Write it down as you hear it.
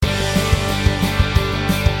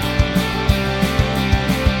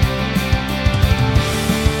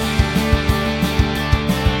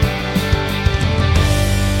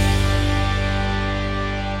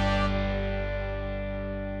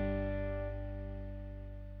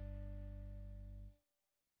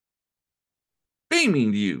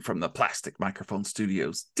Beaming to you from the Plastic Microphone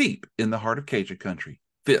Studios deep in the heart of Cajun country.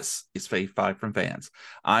 This is Fave from Fans.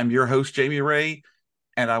 I'm your host, Jamie Ray,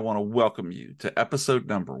 and I want to welcome you to episode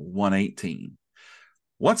number 118.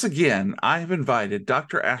 Once again, I have invited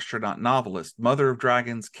Dr. Astronaut Novelist, Mother of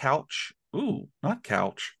Dragons, Coach,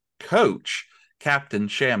 Captain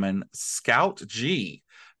Shaman, Scout G,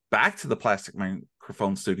 back to the Plastic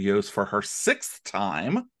Microphone Studios for her sixth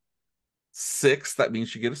time. Sixth, that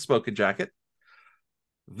means you get a smoking jacket.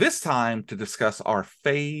 This time to discuss our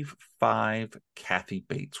Fave 5 Kathy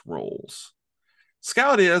Bates roles.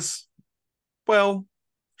 Scout is, well,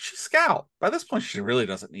 she's Scout. By this point, she really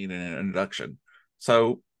doesn't need an introduction.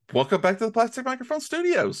 So, welcome back to the Plastic Microphone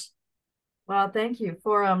Studios. Well, thank you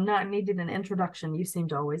for not needing an introduction. You seem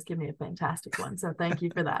to always give me a fantastic one. So thank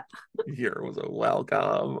you for that. Here was a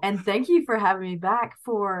welcome. And thank you for having me back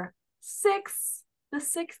for the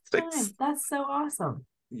sixth time. That's so awesome.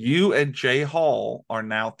 You and Jay Hall are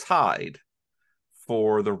now tied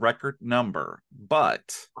for the record number,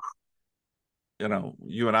 but you know,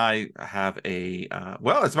 you and I have a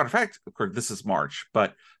well, as a matter of fact, of course, this is March,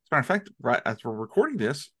 but as a matter of fact, right as we're recording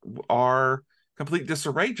this, our Complete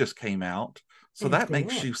Disarray just came out, so that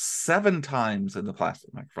makes you 7 times in the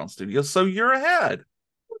Plastic Microphone Studio. So you're ahead.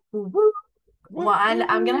 Well,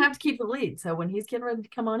 I'm gonna have to keep the lead. So when he's getting ready to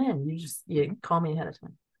come on in, you call me ahead of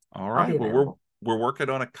time. All right. Well, we're working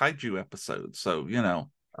on a kaiju episode, so you know,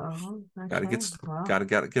 gotta get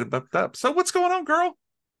it bumped up. So what's going on, girl?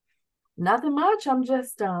 Nothing much. I'm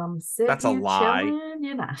just sitting. That's a lie. Chilling,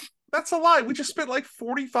 you know. That's a lie. We just spent like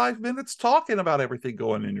 45 minutes talking about everything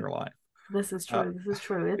going in your life. This is true. This is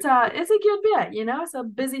true. It's a good bit, you know. It's a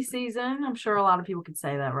busy season. I'm sure a lot of people could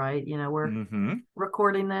say that, right? You know, we're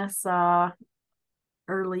recording this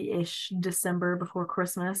early-ish December before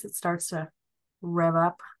Christmas. It starts to rev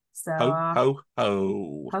up. So ho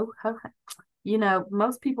ho. You know,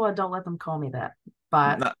 most people, I don't let them call me that,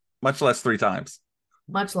 but not much less 3 times.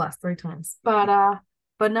 Much less 3 times. But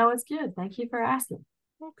no, it's good. Thank you for asking.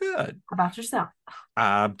 Well, good. How about yourself?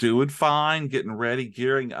 I'm doing fine, getting ready,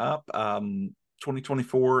 gearing up.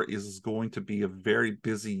 2024 is going to be a very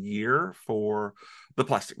busy year for the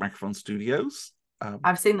Plastic Microphone Studios.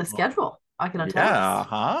 I've seen the schedule. I can attest.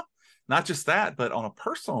 Yeah, Not just that, but on a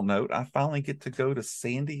personal note, I finally get to go to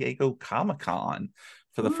San Diego Comic-Con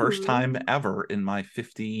for the first time ever in my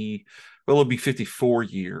it'll be 54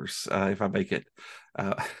 years if I make it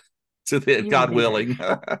to the God willing.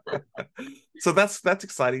 So that's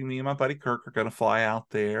exciting. Me and my buddy Kirk are going to fly out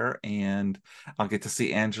there, and I'll get to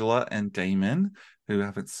see Angela and Damon, who I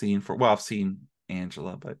haven't seen I've seen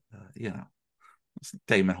Angela, but you know,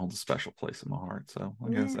 Damon holds a special place in my heart. So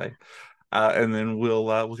I'm going to say. And then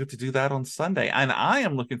we'll get to do that on Sunday. And I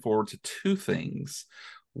am looking forward to 2 things.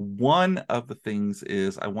 One of the things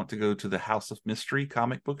is I want to go to the House of Mystery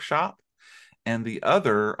comic book shop. And the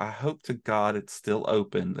other, I hope to God it's still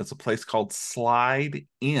open. There's a place called Slide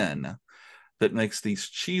In that makes these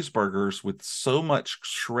cheeseburgers with so much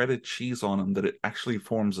shredded cheese on them that it actually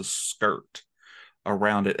forms a skirt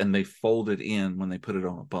around it, and they fold it in when they put it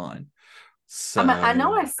on a bun. So I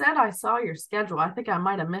know I said I saw your schedule. I think I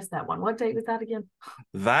might have missed that one. What date was that again?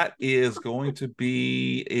 That is going to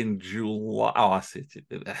be in July. Oh, I see.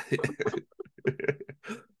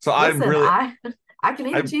 So I can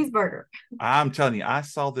eat a cheeseburger. I'm telling you, I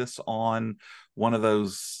saw this on one of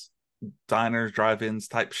those diners, drive-ins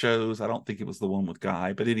type shows. I don't think it was the one with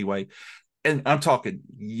Guy, but anyway, and I'm talking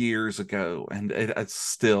years ago, and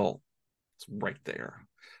it's right there.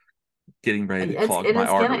 Getting ready to clog my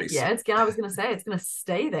arteries. I was going to say, it's going to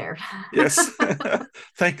stay there. Yes.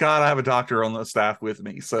 Thank God I have a doctor on the staff with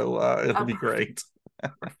me, so it'll be great.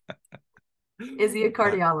 Is he a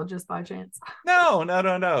cardiologist by chance? No.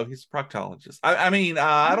 He's a proctologist.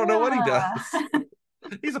 I don't know what he does.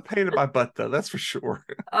 He's a pain in my butt, though. That's for sure.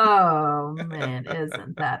 Oh, man.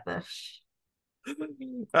 Isn't that the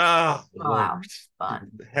wow. Lord.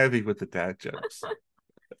 Fun. Heavy with the dad jokes.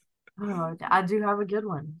 Oh, I do have a good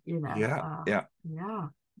one, you know. Yeah.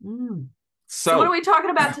 So what are we talking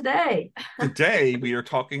about today? Today we are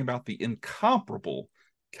talking about the incomparable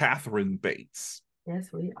Katherine Bates.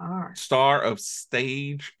 Yes, we are. Star of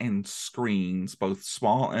stage and screens, both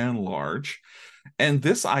small and large. And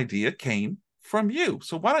this idea came from you.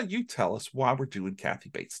 So why don't you tell us why we're doing Kathy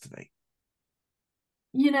Bates today?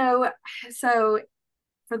 You know, so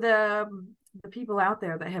for the people out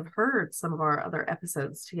there that have heard some of our other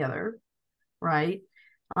episodes together, right?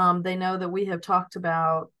 They know that we have talked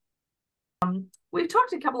about, we've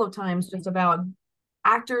talked a couple of times just about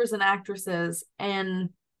actors and actresses and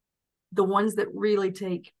the ones that really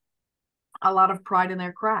take a lot of pride in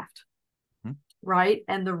their craft, right?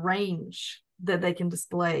 And the range that they can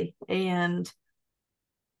display. And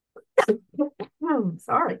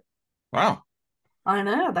sorry, Wow. I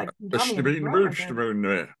know that got me in the throat right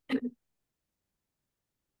there.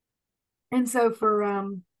 And so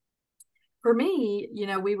for me,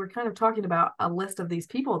 we were kind of talking about a list of these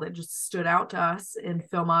people that just stood out to us in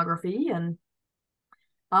filmography, and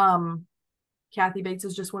Kathy Bates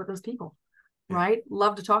is just one of those people, right?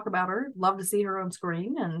 Love to talk about her, love to see her on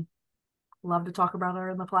screen, and love to talk about her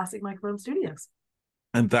in the Plastic Microphone Studios.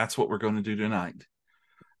 And that's what we're going to do tonight.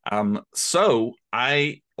 So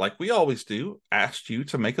I, like we always do, asked you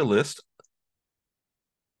to make a list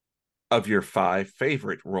of your 5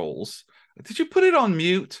 favorite roles. Did you put it on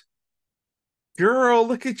mute? Girl,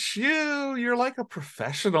 look at you. You're like a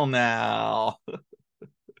professional now.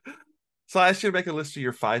 So I asked you to make a list of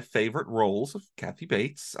your 5 favorite roles of Kathy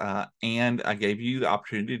Bates, and I gave you the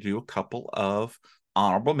opportunity to do a couple of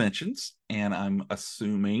honorable mentions, and I'm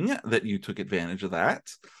assuming that you took advantage of that.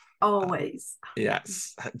 Always.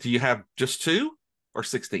 Yes. Do you have just 2 or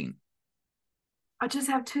 16? I just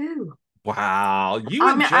have 2. Wow, you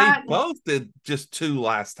and Jay both did just 2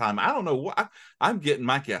 last time. I don't know what I'm getting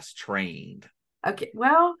my guests trained. Okay,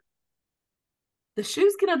 well, the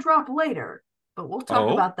shoe's gonna drop later, but we'll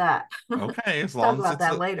talk about that. Okay, as long as about it's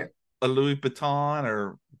that later. A Louis Vuitton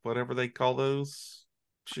or whatever they call those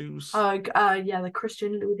shoes. Yeah, the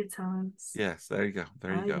Christian Louis Vuittons. Yes, there you go.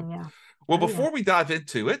 There you go. Yeah. Well, before we dive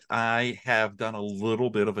into it, I have done a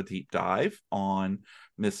little bit of a deep dive on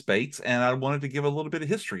Miss Bates, and I wanted to give a little bit of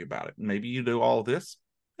history about it. Maybe you know all of this,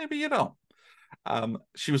 maybe you don't.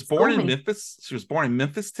 She was born in Memphis. She was born in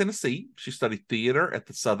Memphis, Tennessee. She studied theater at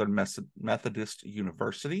the Southern Methodist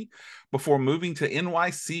University before moving to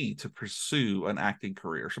NYC to pursue an acting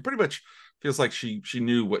career. So pretty much feels like she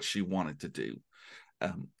knew what she wanted to do.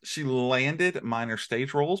 She landed minor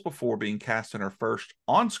stage roles before being cast in her first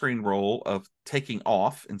on-screen role of Taking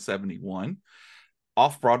Off in 1971.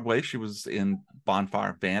 Off-Broadway, she was in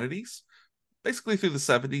Bonfire Vanities. Basically through the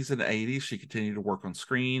 1970s and 1980s, she continued to work on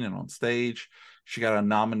screen and on stage. She got a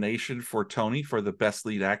nomination for Tony for the Best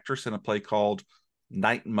Lead Actress in a play called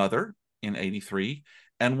Night Mother in 1983,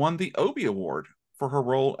 and won the Obie Award for her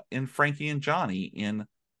role in Frankie and Johnny in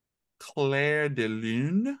Clair de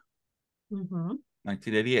Lune,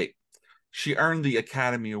 1988. She earned the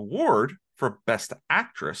Academy Award for Best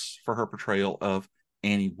Actress for her portrayal of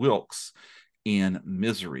Annie Wilkes in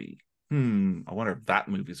Misery. I wonder if that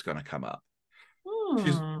movie's going to come up.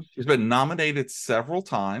 She's been nominated several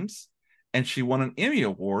times, and she won an Emmy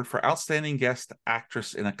Award for Outstanding Guest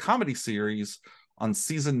Actress in a Comedy Series on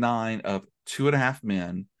season 9 of 2.5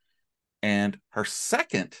 Men, and her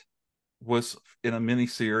second was in a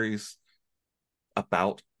miniseries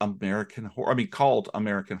about called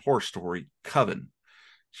American Horror Story, Coven.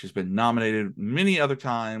 She's been nominated many other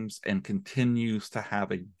times and continues to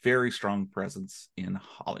have a very strong presence in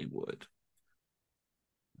Hollywood.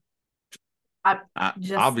 I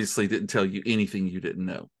obviously didn't tell you anything you didn't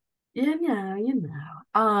know. You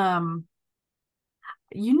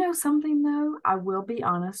know something, though? I will be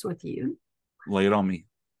honest with you. Lay it on me.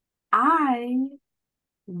 I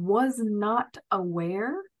was not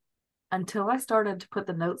aware until I started to put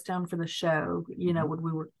the notes down for the show, when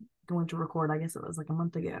we were going to record. I guess it was like a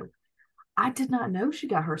month ago. I did not know she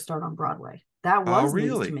got her start on Broadway. That was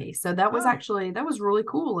news to me. So that was that was really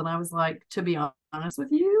cool. And I was like, to be honest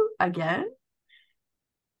with you, again,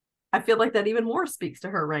 I feel like that even more speaks to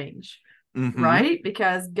her range, right?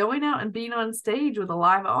 Because going out and being on stage with a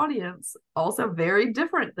live audience, also very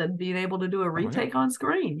different than being able to do a retake on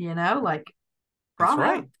screen, like, bravo. That's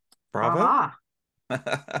right. Bravo.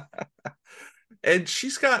 And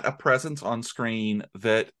she's got a presence on screen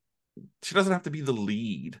that she doesn't have to be the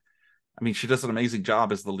lead. I mean, she does an amazing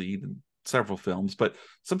job as the lead in several films, but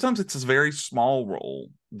sometimes it's a very small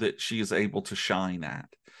role that she is able to shine at.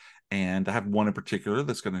 And I have one in particular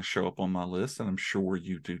that's going to show up on my list, and I'm sure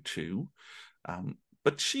you do too.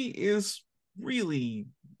 But she is really,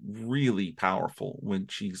 really powerful when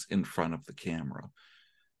she's in front of the camera.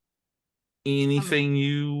 Anything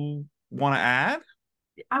you want to add?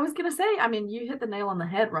 I was going to say, you hit the nail on the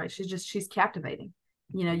head, right? She's captivating.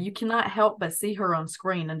 You cannot help but see her on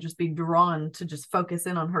screen and just be drawn to just focus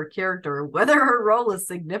in on her character, whether her role is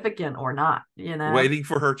significant or not, Waiting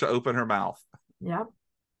for her to open her mouth. Yep.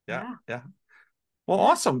 Yeah. Well,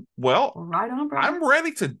 awesome. Well, right on, brother. I'm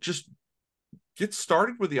ready to just get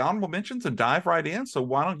started with the honorable mentions and dive right in. So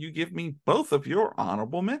why don't you give me both of your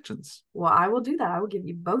honorable mentions? Well, I will do that. I will give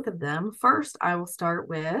you both of them. First, I will start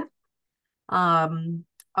with a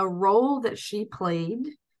role that she played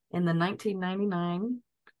in the 1999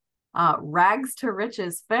 Rags to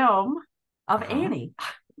Riches film of Annie.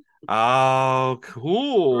 Oh,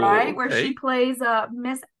 cool. Right? Where she Okay. plays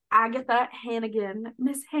Miss Agatha Hannigan.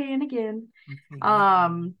 Miss Hannigan. Okay.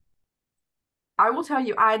 Um, I will tell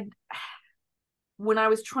you, I when I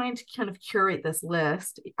was trying to kind of curate this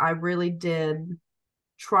list, I really did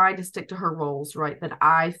try to stick to her roles, right? That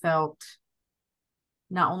I felt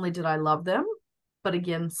not only did I love them, but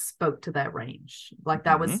again spoke to that range. Like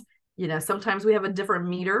that Mm-hmm. was, sometimes we have a different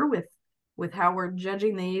meter with how we're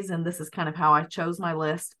judging these, and this is kind of how I chose my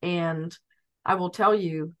list. And I will tell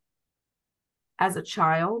you, as a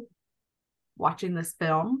child watching this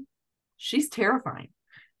film, she's terrifying,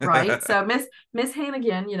 right? So Miss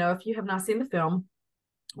Hannigan, if you have not seen the film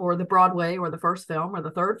or the Broadway or the first film or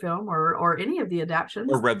the third film or any of the Or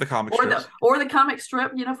adaptions read the comic or the strips. or the comic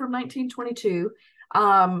strip, from 1922,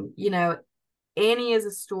 um, you know, Annie is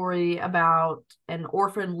a story about an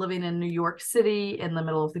orphan living in New York City in the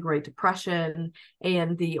middle of the Great Depression,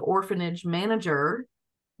 and the orphanage manager,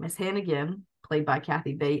 Miss Hannigan, played by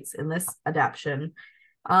Kathy Bates in this adaptation,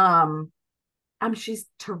 um, she's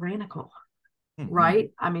tyrannical, Mm-hmm.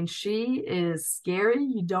 right? I mean, she is scary.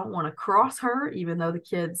 You don't want to cross her, even though the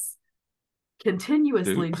kids Do.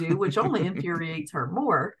 continuously do, which only infuriates her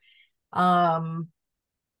more. Um,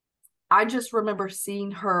 I just remember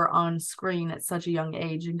seeing her on screen at such a young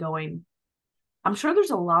age and going, I'm sure there's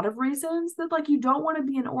a lot of reasons that like you don't want to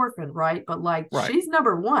be an orphan, right? But like Right. she's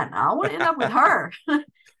number one. I want to end up with her.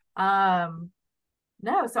 um,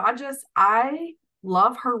 no, so I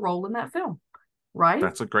love her role in that film, right?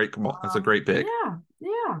 That's a great pick. Yeah,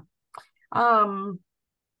 yeah. Um,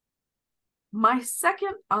 my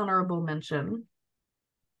second honorable mention,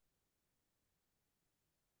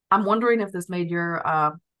 I'm wondering if this made your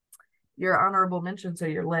honorable mentions or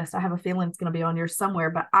your list. I have a feeling it's going to be on yours somewhere,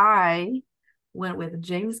 but I went with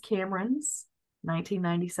James Cameron's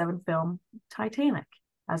 1997 film Titanic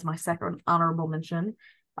as my second honorable mention.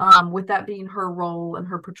 With that being her role and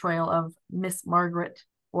her portrayal of Miss Margaret,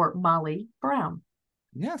 or Molly Brown.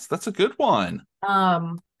 Yes, that's a good one.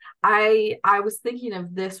 Um, I was thinking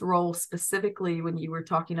of this role specifically when you were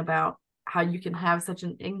talking about how you can have such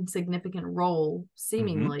an insignificant role Mm-hmm.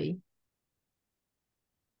 seemingly,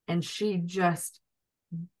 and she just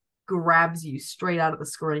grabs you straight out of the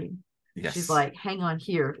screen. She's Yes. like, hang on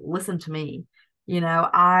here, listen to me.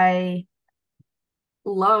 I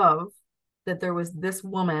love that there was this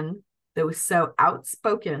woman that was so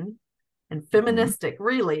outspoken and Mm-hmm. feministic,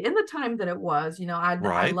 really, in the time that it was. I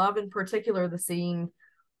Right. love in particular the scene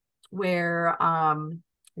where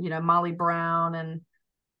Molly Brown and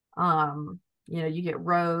you get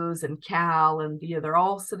Rose and Cal, and they're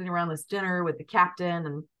all sitting around this dinner with the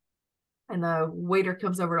captain, and the waiter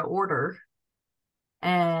comes over to order,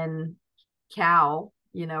 and Cal,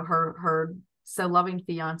 her so loving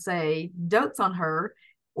fiance, dotes on her,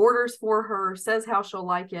 orders for her, says how she'll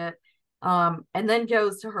like it, and then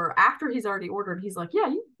goes to her after he's already ordered. He's like,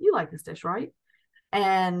 "Yeah, you like this dish, right?"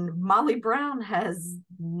 And Molly Brown has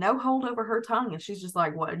no hold over her tongue, and she's just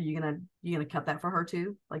like, "What, are you gonna cut that for her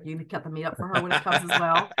too? Like, you gonna cut the meat up for her when it comes as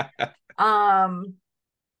well?" Um,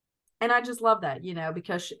 and I just love that,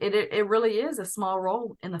 because it really is a small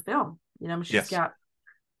role in the film. She's Yes. got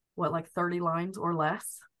what, like 30 lines or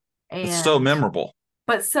less, It's so and memorable.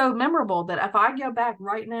 but so memorable that if I go back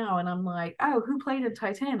right now and I'm like, oh, who played in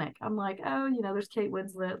Titanic? I'm like, oh, there's Kate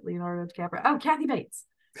Winslet, Leonardo DiCaprio, oh, Kathy Bates,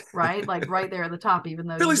 right? Like right there at the top, even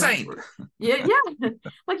though Billy you don't, Zane. yeah, yeah,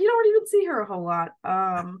 like you don't even see her a whole lot.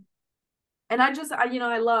 And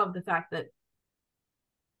I love the fact that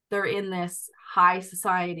they're in this high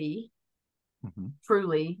society, Mm-hmm.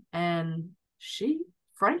 truly, and she,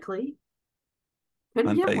 frankly,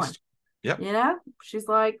 couldn't give one. Unfazed. Yep. She's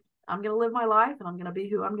like, I'm gonna live my life and I'm gonna be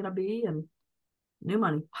who I'm gonna be, and new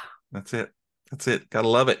money. That's it. That's it. Gotta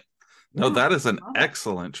love it. No, Yeah, that is an love it.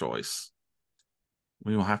 excellent choice.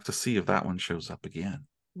 We will have to see if that one shows up again.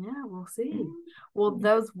 Yeah, we'll see. Well, Mm.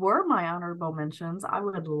 those were my honorable mentions. I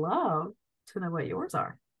would love to know what yours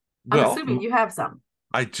are. I'm Well, assuming you have some.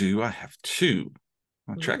 I do. I have two.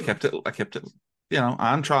 I Ooh. kept it. I kept it.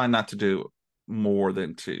 I'm trying not to do more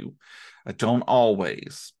than two. I don't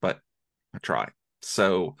always, but I try.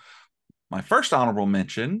 So my first honorable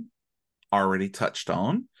mention, already touched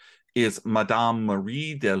on, is Madame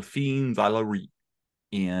Marie Delphine Valerie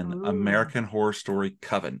in Ooh. American Horror Story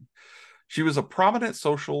Coven. She was a prominent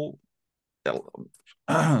social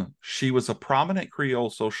she was a prominent Creole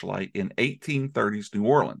socialite in 1830s New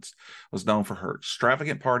Orleans, was known for her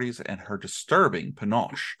extravagant parties and her disturbing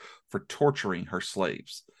panache for torturing her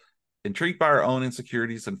slaves. Intrigued by her own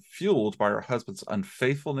insecurities and fueled by her husband's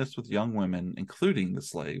unfaithfulness with young women, including the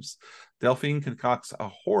slaves, Delphine concocts a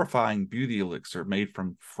horrifying beauty elixir made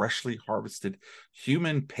from freshly harvested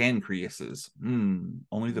human pancreases.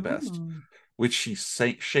 Only the best. Which she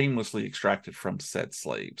shamelessly extracted from said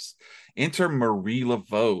slaves. Enter Marie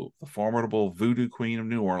Laveau, the formidable voodoo queen of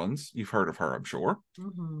New Orleans. You've heard of her, I'm sure.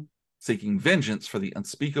 Seeking vengeance for the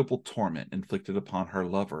unspeakable torment inflicted upon her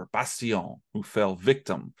lover, Bastien, who fell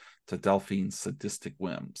victim to Delphine's sadistic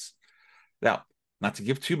whims. Now, not to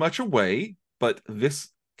give too much away, but this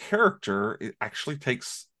character, it actually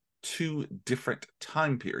takes two different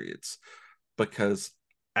time periods, because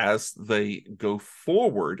as they go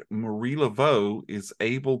forward, Marie Laveau is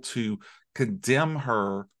able to condemn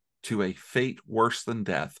her to a fate worse than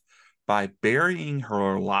death by burying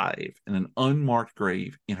her alive in an unmarked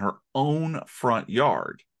grave in her own front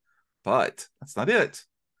yard. But that's not it.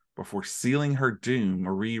 Before sealing her doom,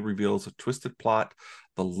 Marie reveals a twisted plot.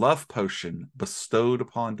 The love potion bestowed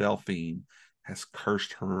upon Delphine has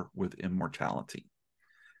cursed her with immortality.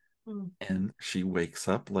 And she wakes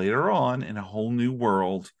up later on in a whole new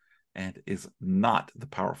world and is not the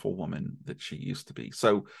powerful woman that she used to be.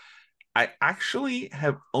 So I actually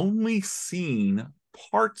have only seen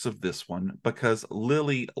parts of this one because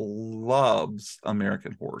Lily loves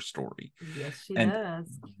American Horror Story. Yes, she and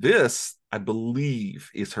does. This, I believe,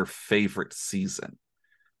 is her favorite season.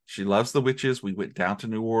 She loves the witches. We went down to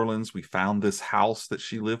New Orleans. We found this house that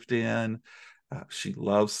she lived in. She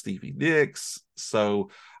loves Stevie Nicks.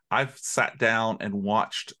 So I've sat down and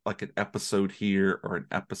watched like an episode here or an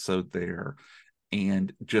episode there,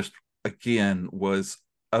 and just again was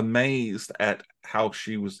amazed at how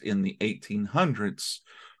she was in the 1800s,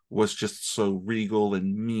 was just so regal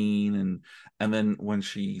and mean, and then when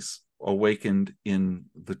she's awakened in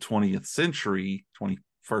the 20th century,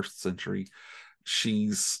 21st century,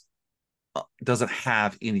 she's doesn't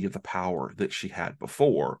have any of the power that she had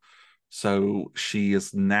before. So she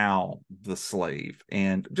is now the slave,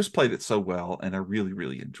 and just played it so well, and I really,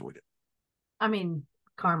 really enjoyed it. I mean,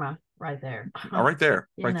 karma right there. Right there,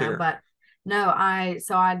 right there. But no,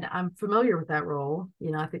 I'm familiar with that role.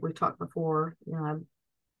 I think we've talked before. I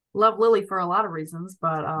love Lily for a lot of reasons,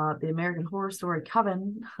 but the American Horror Story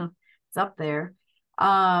Coven is up there.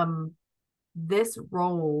 This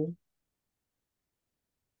role,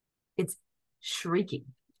 it's shrieking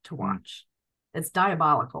to watch. It's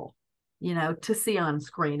diabolical, to see on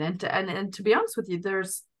screen. And to be honest with you,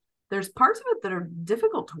 there's parts of it that are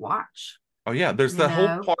difficult to watch. Oh yeah, there's the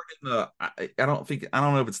whole part in the I don't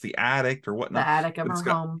know if it's the attic or whatnot. The attic of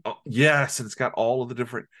her home. Yes, and it's got all of the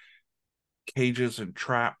different cages and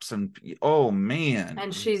traps, and oh man.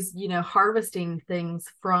 And she's, harvesting things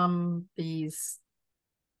from these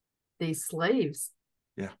slaves.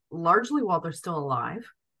 Yeah. Largely while they're still alive,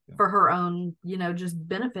 for her own, just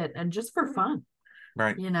benefit and just for fun.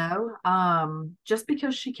 Right. Just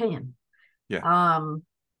because she can. Yeah.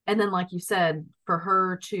 And then, like you said, for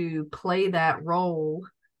her to play that role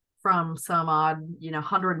from some odd,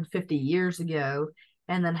 150 years ago,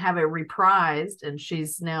 and then have it reprised, and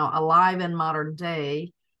she's now alive in modern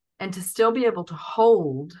day, and to still be able to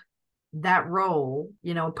hold that role,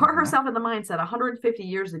 put herself in the mindset 150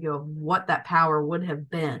 years ago of what that power would have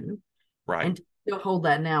been, right, and to still hold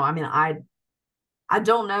that now. I mean, I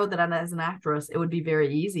don't know that as an actress, it would be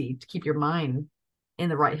very easy to keep your mind in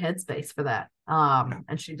the right headspace for that.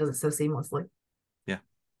 And she does it so seamlessly.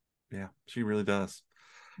 Yeah, she really does.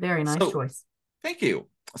 Very nice choice. Thank you.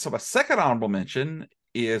 So my second honorable mention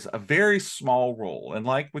is a very small role, and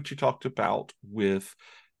like what you talked about with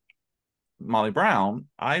Molly Brown,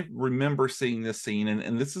 I remember seeing this scene,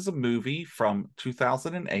 and this is a movie from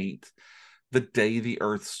 2008, The Day the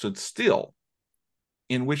Earth Stood Still,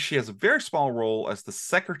 in which she has a very small role as the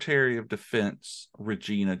Secretary of Defense,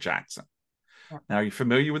 Regina Jackson. Now, are you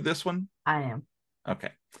familiar with this one? I am.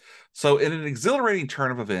 Okay. So in an exhilarating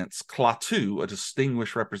turn of events, Klaatu, a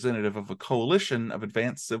distinguished representative of a coalition of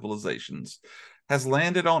advanced civilizations, has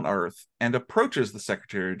landed on Earth and approaches the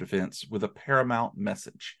Secretary of Defense with a paramount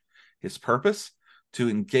message. His purpose? To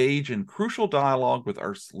engage in crucial dialogue with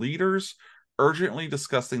Earth's leaders, urgently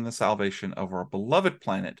discussing the salvation of our beloved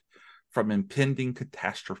planet from impending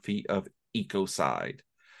catastrophe of ecocide.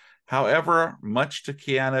 However, much to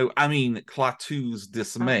Klaatu's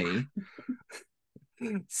dismay,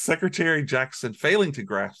 Secretary Jackson, failing to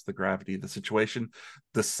grasp the gravity of the situation,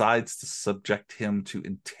 decides to subject him to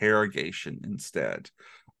interrogation instead.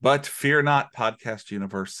 But fear not, podcast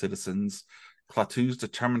universe citizens. Klaatu's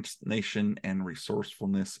determination and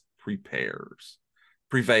resourcefulness prevails.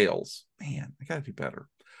 Man, I gotta do better.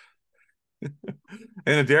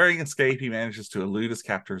 In a daring escape, he manages to elude his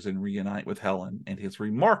captors and reunite with Helen and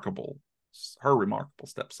her remarkable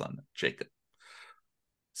stepson, Jacob.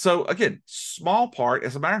 So again, small part.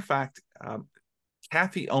 As a matter of fact,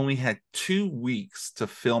 Kathy only had 2 weeks to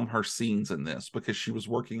film her scenes in this because she was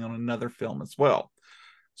working on another film as well.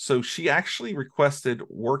 So she actually requested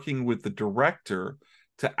working with the director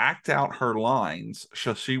to act out her lines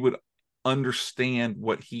so she would understand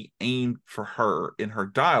what he aimed for her in her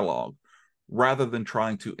dialogue rather than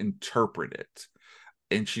trying to interpret it.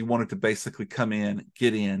 And she wanted to basically come in,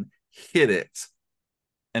 get in, hit it,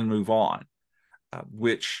 and move on.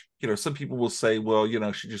 Which, some people will say, well,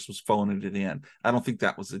 she just was phoning it in. I don't think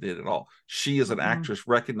that was it at all. She, as an actress,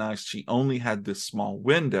 recognized she only had this small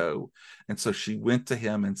window. And so she went to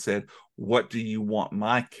him and said, what do you want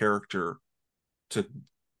my character to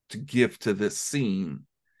give to this scene?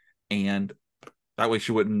 And that way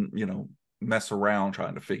she wouldn't, mess around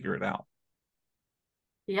trying to figure it out.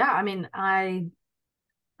 Yeah, I mean, I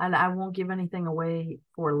won't give anything away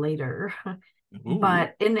for later.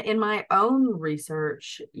 But in my own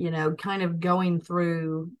research, kind of going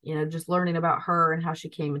through, just learning about her and how she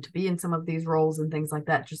came to be in some of these roles and things like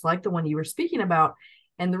that, just like the one you were speaking about.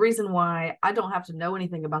 And the reason why I don't have to know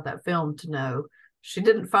anything about that film to know she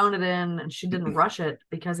didn't phone it in and she didn't rush it,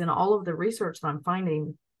 because in all of the research that I'm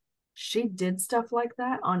finding, she did stuff like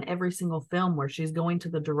that on every single film where she's going to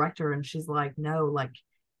the director and she's like, no, like,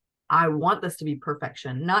 I want this to be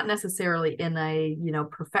perfection, not necessarily in a,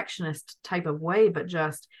 perfectionist type of way, but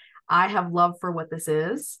just, I have love for what this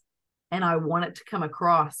is. And I want it to come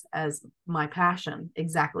across as my passion,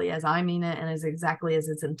 exactly as I mean it. And as exactly as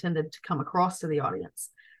it's intended to come across to the audience.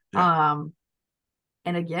 Yeah.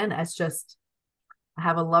 And again, it's just, I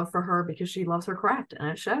have a love for her because she loves her craft and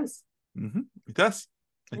it shows. Mm-hmm. It does.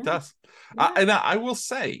 It does. Yeah. And I will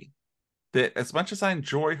say that as much as I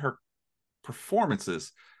enjoy her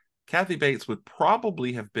performances, Kathy Bates would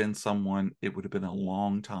probably have been someone, it would have been a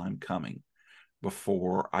long time coming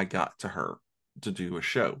before I got to her to do a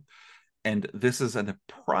show. And this is a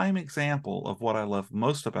prime example of what I love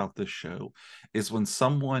most about this show, is when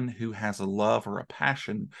someone who has a love or a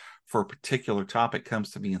passion for a particular topic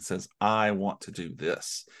comes to me and says, I want to do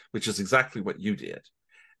this, which is exactly what you did.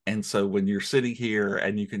 And so when you're sitting here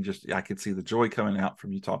and I can see the joy coming out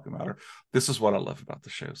from you talking about her. This is what I love about the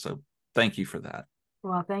show. So thank you for that.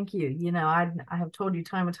 Well, thank you. I have told you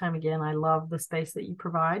time and time again, I love the space that you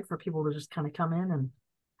provide for people to just kind of come in and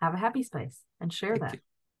have a happy space and share that.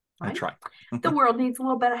 Right? I try. The world needs a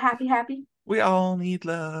little bit of happy. We all need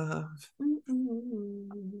love.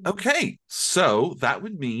 Okay, so that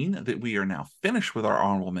would mean that we are now finished with our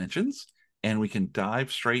honorable mentions, and we can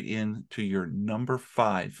dive straight into your number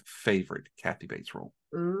 5 favorite Kathy Bates role.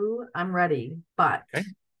 Ooh, I'm ready, but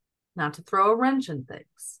not to throw a wrench in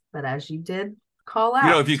things, but as you did call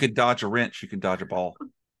out. If you could dodge a wrench, you can dodge a ball.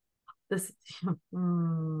 This,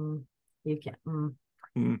 you can't.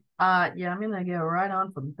 Yeah, I'm gonna go right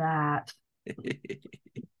on from that.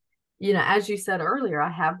 As you said earlier, I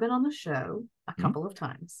have been on the show a couple of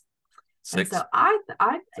times. 6. And so I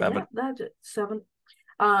 7. Yeah, that's 7.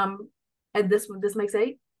 And this makes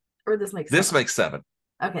 8, or this makes 7? This makes 7.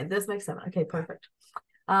 Okay, this makes 7. Okay, perfect.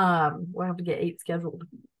 We'll have to get 8 scheduled.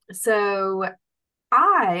 So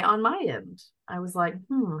on my end, I was like,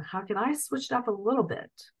 how can I switch it up a little bit?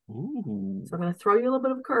 Ooh. So I'm going to throw you a little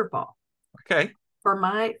bit of a curveball. Okay. For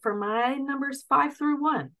my numbers 5 through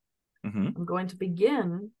 1, I'm going to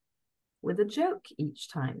begin with a joke each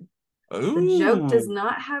time. Ooh. The joke does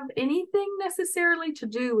not have anything necessarily to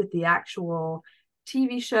do with the actual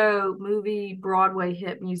TV show, movie, Broadway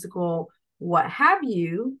hit, musical, what have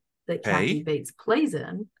you, that Kathy Bates plays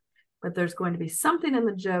in. But there's going to be something in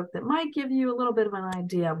the joke that might give you a little bit of an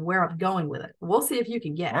idea of where I'm going with it. We'll see if you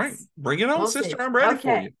can guess. All right, bring it on, sister. I'm ready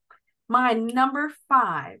for you. My number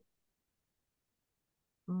 5.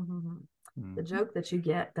 The joke that you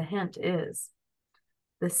get, the hint is,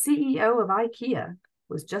 the CEO of IKEA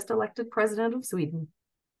was just elected president of Sweden.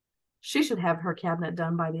 She should have her cabinet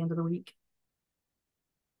done by the end of the week.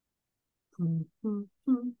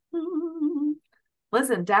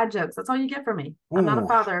 Listen, dad jokes. That's all you get from me. Ooh. I'm not a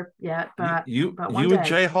father yet, but you and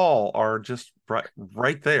Jay Hall are just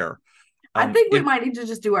right there. I think we might need to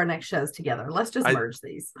just do our next shows together. Let's just merge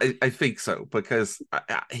these. I think so, because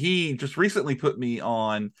he just recently put me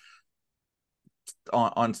on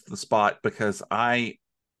the spot because I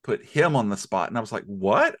put him on the spot, and I was like,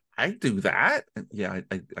 "What? I do that?" And yeah,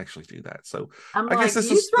 I actually do that. So I guess this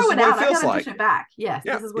is what it feels like. Push it back. Yes,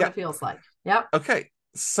 this is what it feels like. Yep. Okay,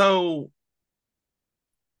 so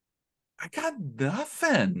I got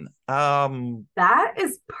nothing. That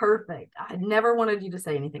is perfect. I never wanted you to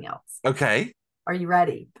say anything else. Okay, Are you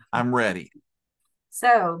ready? I'm ready.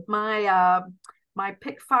 So my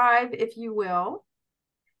pick five, if you will,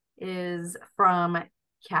 is from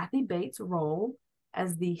Kathy Bates' role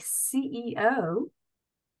as the CEO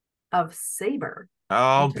of Sabre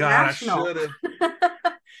Oh God, I International. should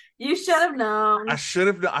have. You should have I known. should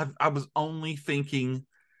have. I was only thinking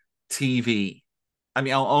TV. I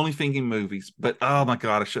mean, I'm only thinking movies. But oh my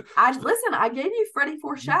God, I should. I listen. I gave you Freddie You,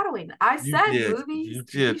 foreshadowing. I you said did. movies, You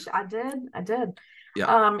TV. did. I did. I did.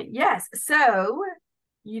 Yeah. Yes. So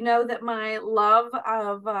you know that my love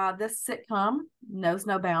of this sitcom knows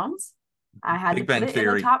no bounds. I had to Big put Bang it in the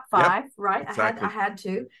Theory. top Yep. five, right? I Exactly. had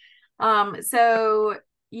to. So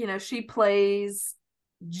she plays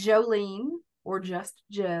Jolene or just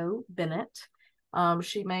Joe Bennett.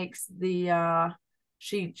 She makes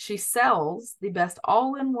she sells the best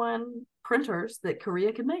all-in-one printers that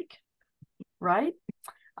Korea can make, right?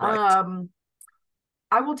 Right. Um,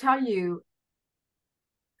 I will tell you,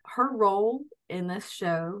 her role in this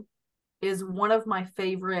show is one of my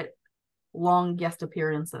favorite long guest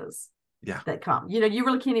appearances Yeah. that come. You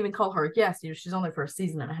really can't even call her a guest. She's only for a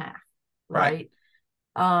season and a half, Right.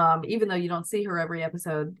 right? Even though you don't see her every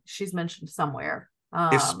episode, she's mentioned somewhere.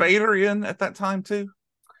 Is Spader in at that time too?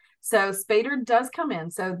 So Spader does come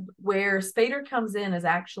in. So where Spader comes in is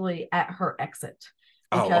actually at her exit,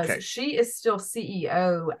 Oh, because okay. she is still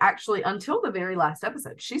CEO actually until the very last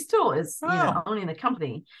episode. She still is, Oh, owning the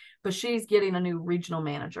company, but she's getting a new regional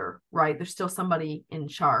manager, right? There's still somebody in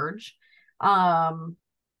charge.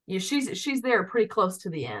 She's there pretty close to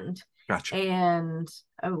the end. gotcha. And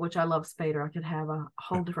which I love Spader. I could have a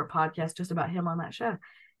whole different podcast just about him on that show.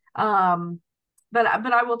 Um, but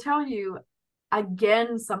I will tell you,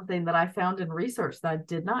 again, something that I found in research that I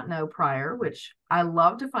did not know prior, which I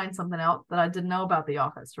love to find something out that I didn't know about The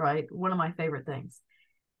Office, right? One of my favorite things.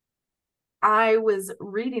 I was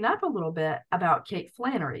reading up a little bit about Kate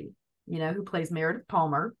Flannery, who plays Meredith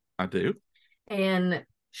Palmer. I do. And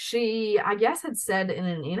she, I guess, had said in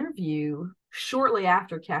an interview shortly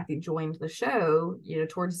after Kathy joined the show,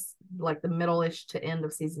 towards like the middle-ish to end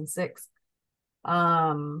of season 6,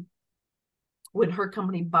 when her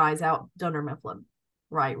company buys out Dunder Mifflin,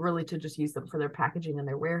 right? Really to just use them for their packaging in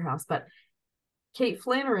their warehouse. But Kate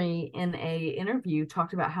Flannery in a interview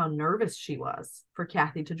talked about how nervous she was for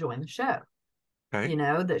Kathy to join the show. Okay.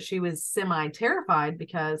 That she was semi-terrified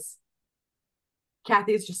because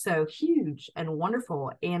Kathy is just so huge and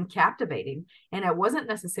wonderful and captivating. And it wasn't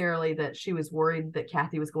necessarily that she was worried that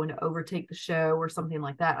Kathy was going to overtake the show or something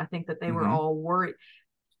like that. I think that they were all worried.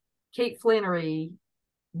 Kate Flannery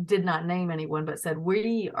did not name anyone, but said,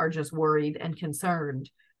 we are just worried and concerned.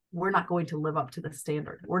 We're not going to live up to the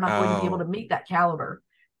standard. We're not going to be able to meet that caliber,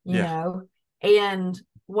 Yeah. And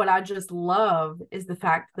what I just love is the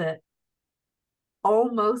fact that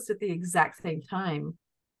almost at the exact same time,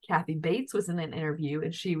 Kathy Bates was in an interview,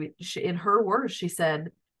 and she in her words, she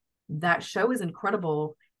said, that show is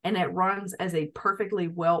incredible and it runs as a perfectly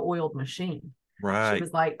well-oiled machine. She Right.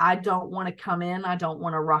 was like, I don't want to come in, I don't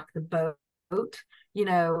want to rock the boat,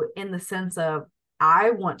 in the sense of,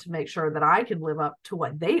 I want to make sure that I can live up to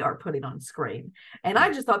what they are putting on screen. And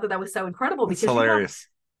I just thought that was so incredible, That's because hilarious.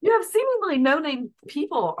 you have seemingly no-name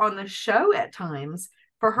people on the show at times,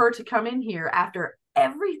 for her to come in here after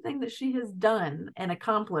everything that she has done and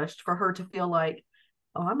accomplished, for her to feel like,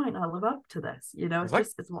 oh, I might not live up to this. It's Like,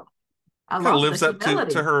 just, I kind of love the lives up to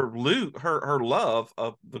humility. her love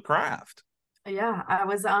of the craft. Yeah, I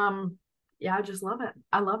was yeah, I just love it.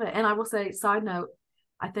 I love it. And I will say, side note,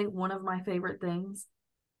 I think one of my favorite things,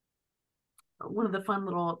 one of the fun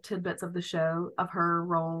little tidbits of the show, of her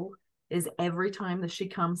role, is every time that she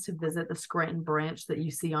comes to visit the Scranton branch that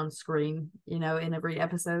you see on screen, in every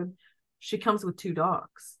episode, she comes with 2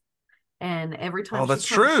 dogs. And every time Oh, that's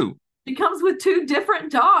true. she comes with 2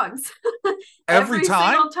 different dogs. Every Every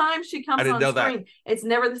time? single time she I comes didn't on know that. screen, it's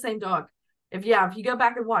never the same dog. If you go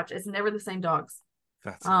back and watch, it's never the same dogs.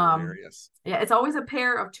 That's Um, hilarious. yeah, it's always a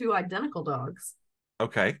pair of 2 identical dogs,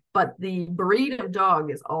 Okay. but the breed of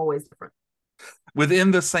dog is always different.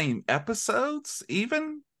 Within the same episodes,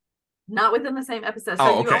 even? Not within the same episode. So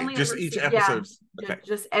Oh, you okay. only Just ever each see, yeah, episode's okay.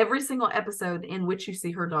 just every single episode in which you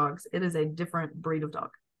see her dogs, it is a different breed of dog.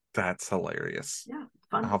 That's hilarious. Yeah,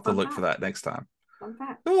 I'll fun have to fun look for fact. that next time. Fun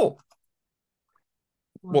fact. Cool.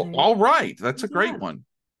 Well, Well, there all right. you That's a great go. one.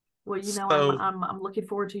 Well, So, I'm looking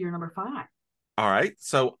forward to your number 5. all right.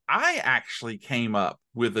 So I actually came up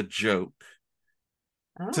with a joke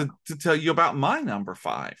Oh, to tell you about my number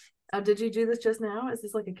 5. Oh, did you do this just now? Is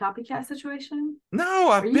this like a copycat situation? No,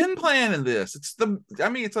 Are I've you? been planning this. It's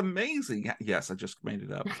amazing. Yes, I just made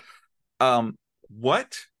it up.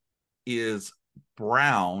 What is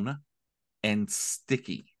brown and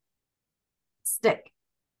sticky? Stick.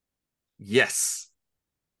 Yes.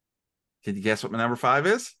 Can you guess what my number 5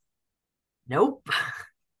 is? Nope.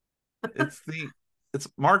 It's the it's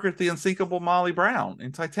Margaret the Unsinkable Molly Brown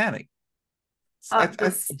in Titanic. The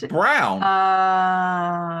stick. Brown.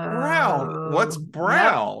 Brown. What's Yep.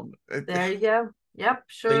 brown? There you go. Yep.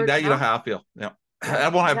 See, Sure. now you know Nope. how I feel. Yeah. Yep. I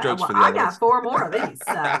won't have Yeah. jokes Well, for the I other got ones. 4 more of these,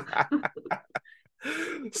 so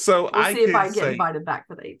So we'll I see if can I get say invited back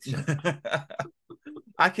for the 8th show.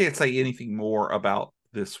 I can't say anything more about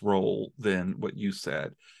this role than what you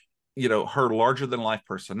said. Her larger than life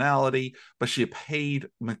personality, but she paid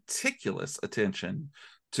meticulous attention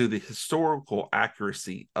to the historical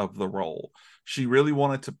accuracy of the role. She really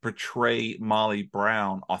wanted to portray Molly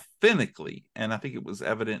Brown authentically, and I think it was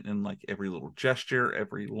evident in like every little gesture,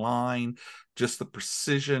 every line, just the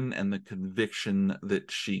precision and the conviction that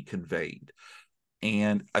she conveyed.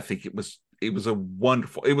 And I think it was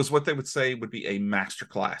what they would say would be a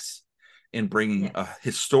masterclass in bringing a Yes.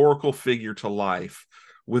 historical figure to life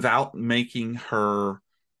without making her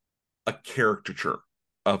a caricature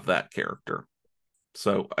of that character.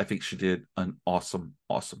 So I think she did an awesome,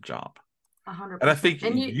 awesome job. And I 100%. think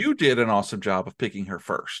And you, you did an awesome job of picking her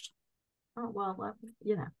first. oh, well,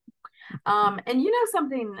 you know. And you know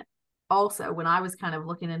something also, when I was kind of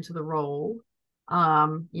looking into the role,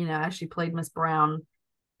 as she played Miss Brown,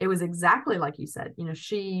 it was exactly like you said.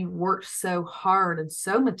 She worked so hard and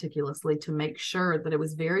so meticulously to make sure that it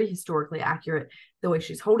was very historically accurate. The way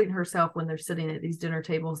she's holding herself when they're sitting at these dinner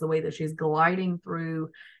tables, the way that she's gliding through,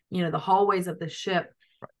 the hallways of the ship.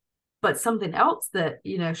 But something else that,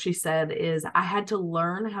 she said is, I had to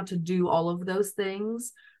learn how to do all of those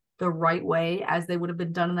things the right way as they would have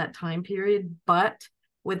been done in that time period, but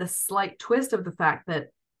with a slight twist of the fact that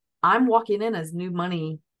I'm walking in as new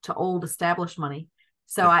money to old established money.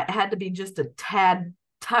 So Yeah. I had to be just a tad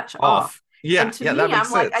touch off. Off. Yeah, And to yeah, that me, makes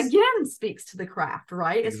I'm like, sense. again, speaks to the craft,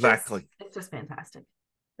 right? Exactly. It's just fantastic.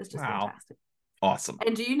 It's just Wow. fantastic. Awesome.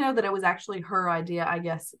 And do you know that it was actually her idea, I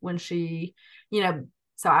guess, when she,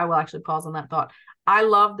 so I will actually pause on that thought. I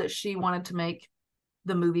love that she wanted to make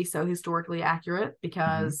the movie so historically accurate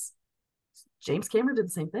because James Cameron did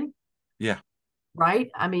the same thing. Yeah. Right?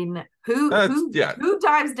 I mean, who Yeah.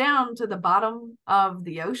 dives down to the bottom of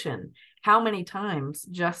the ocean how many times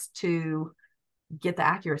just to get the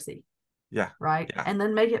accuracy? Yeah. Right? Yeah. And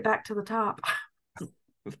then make it back to the top.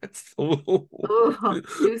 That's Too soon.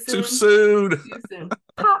 Too soon. Too soon.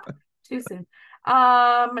 Pop. Too soon.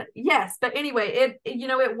 Yes, but anyway,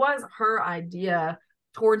 it was her idea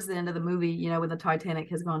towards the end of the movie, when the Titanic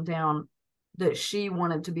has gone down, that she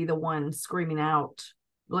wanted to be the one screaming out,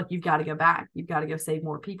 like, you've got to go back, you've got to go save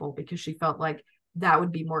more people, because she felt like that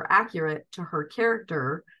would be more accurate to her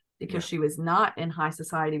character, because she was not in high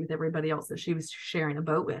society with everybody else that she was sharing a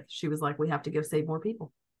boat with. She was like, we have to go save more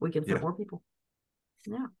people, we can fit more people.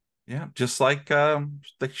 Yeah, just like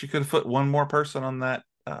she could have put one more person on that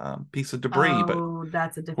piece of debris, but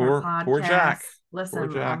that's a different podcast. Poor Jack. Listen, poor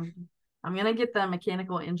Jack. I'm gonna get the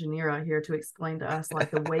mechanical engineer out here to explain to us,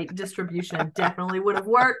 like, the weight distribution definitely would have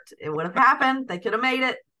worked. It would have happened. They could have made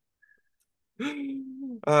it.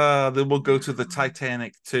 Then we'll go to the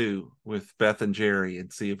Titanic 2 with Beth and Jerry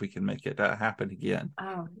and see if we can make it happen again.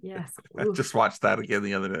 Oh yes. I just watched that again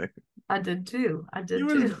the other day. I did too.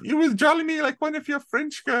 You was jolly me like one of your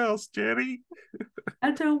French girls, Jerry.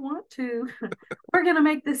 I don't want to. We're gonna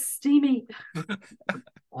make this steamy.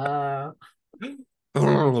 All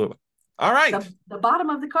right. The bottom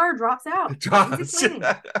of the car drops out. Easy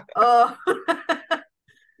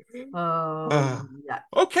yeah.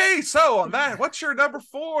 Okay, so on that, what's your number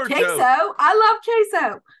 4, queso? Joe? I love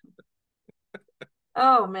queso.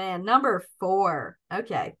 Oh man, number 4.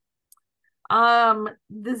 Okay.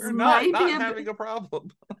 This You're might not be having a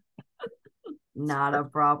problem. Not a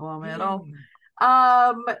problem at all.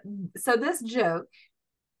 So this joke,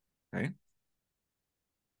 okay,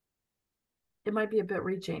 it might be a bit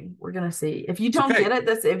reaching. We're gonna see. If you don't get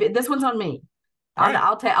it, this one's on me.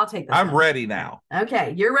 I'll take this. I'm ready now.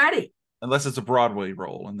 Okay, you're ready. Unless it's a Broadway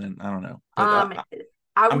role, and then I don't know. But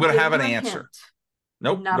I'm going to have an answer. Hint.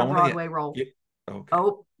 Nope, not a Broadway role. Okay.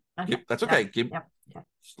 Oh, okay. That's okay. Yep. Okay.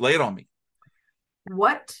 Lay it on me.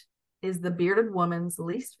 What is the bearded woman's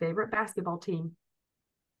least favorite basketball team?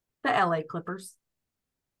 The LA Clippers.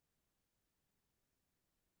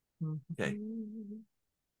 Okay.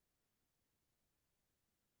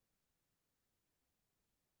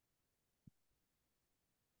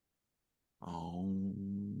 Oh.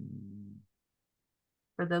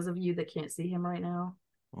 For those of you that can't see him right now,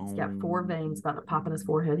 he's got 4 Oh, veins about to pop in his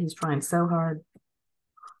forehead. He's trying so hard.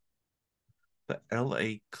 the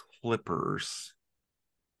LA Clippers.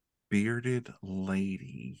 Bearded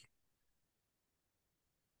lady.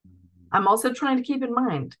 I'm also trying to keep in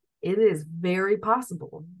mind, it is very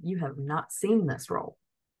possible you have not seen this role.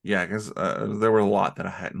 Yeah, because there were a lot that I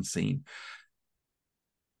hadn't seen.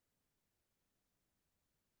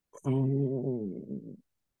 Ooh.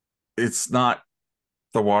 It's not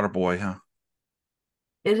the Water Boy, huh?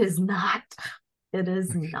 It is not. It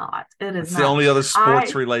is not. It is That's the not. only other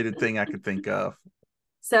sports related thing I could think of.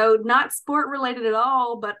 So not sport related at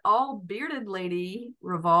all, but all bearded lady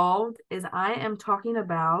revolved is I am talking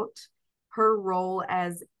about her role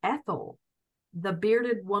as Ethel, the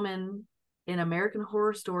bearded woman in American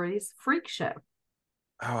Horror Stories Freak Show.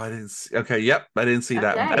 Oh, I didn't see. Okay, yep, I didn't see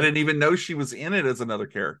that one. I Okay. didn't even know she was in it as another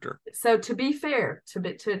character. So to be fair, to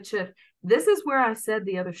this is where I said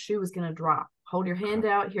the other shoe was going to drop. Hold your hand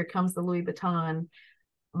out. Here comes the Louis Vuitton.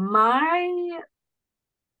 My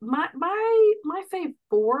fave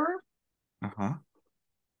 4 Uh-huh.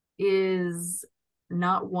 is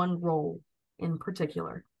not one role in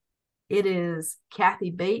particular. It is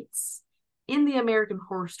Kathy Bates in the American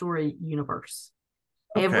Horror Story universe.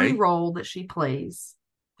 Every Okay. role that she plays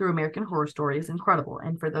through American Horror Story is incredible.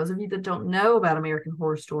 And for those of you that don't know about American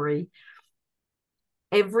Horror Story,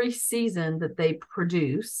 every season that they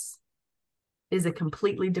produce is a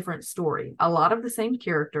completely different story. A lot of the same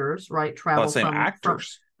characters, right, Oh, travel same from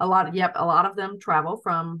actors. a lot of them travel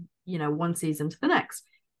from, one season to the next.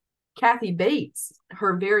 Kathy Bates,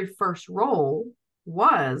 her very first role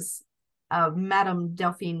was Madame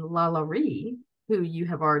Delphine Lalaurie, who you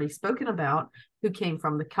have already spoken about, who came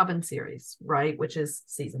from the Coven series, right, which is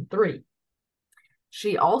season 3.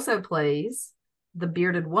 She also plays the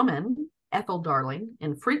bearded woman, Ethel Darling,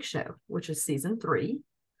 in Freak Show, which is season 3.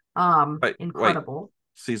 Wait. Incredible.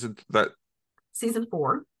 Season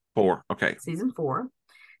 4. 4. Okay. Season 4.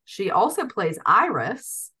 She also plays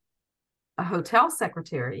Iris, a hotel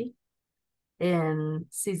secretary, in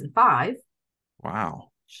season 5. Wow.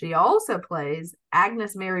 She also plays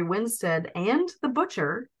Agnes Mary Winstead and the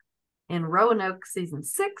Butcher in Roanoke season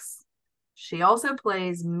 6. She also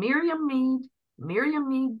plays Miriam Mead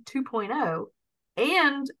 2.0,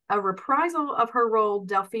 and a reprisal of her role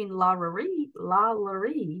Delphine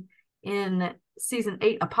Lalaurie in season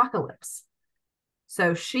 8 Apocalypse.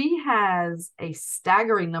 So she has a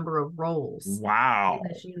staggering number of roles Wow. in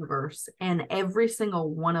this universe, and every single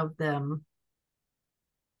one of them,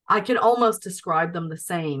 I can almost describe them the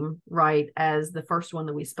same, right, as the first one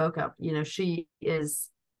that we spoke of. She is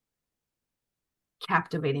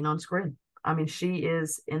captivating on screen. I mean, she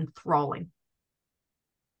is enthralling.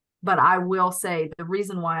 But I will say the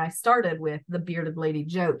reason why I started with the bearded lady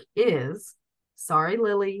joke is, sorry,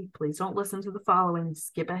 Lily, please don't listen to the following.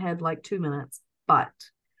 Skip ahead like 2 minutes. But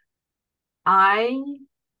I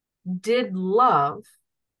did love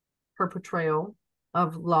her portrayal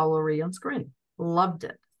of Lalaurie on screen. Loved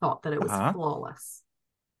it. Thought that it was flawless.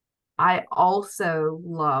 I also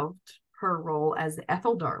loved her role as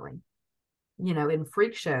Ethel Darling. In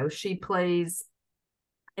Freak Show, she plays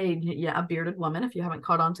a bearded woman, if you haven't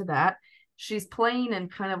caught on to that. She's playing in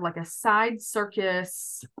kind of like a side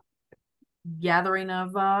circus gathering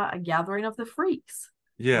of the freaks.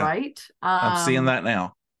 Yeah. Right? I'm seeing that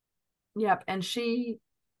now. Yep. And she's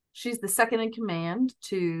the second in command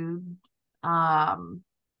to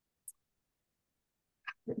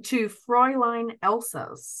Fräulein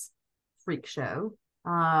Elsa's Freak Show.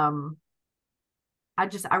 I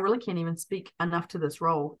really can't even speak enough to this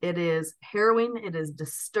role. It is harrowing. It is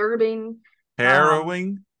disturbing.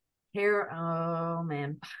 Harrowing? Oh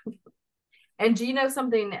man. And do you know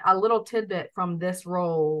something, a little tidbit from this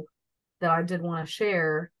role that I did want to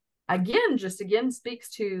share? Again speaks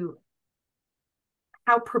to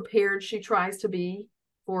how prepared she tries to be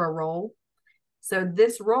for a role. So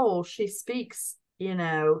this role, she speaks, in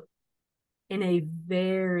a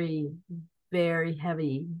very, very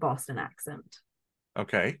heavy Boston accent.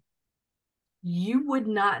 Okay. You would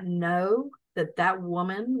not know that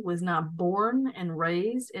woman was not born and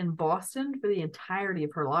raised in Boston for the entirety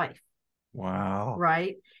of her life. Wow.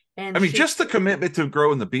 Right? And I mean, just the commitment to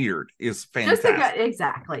growing the beard is fantastic.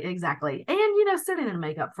 Exactly. And, sitting in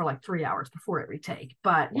makeup for like 3 hours before every take.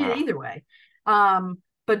 But wow. Either way.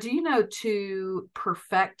 But do you know, to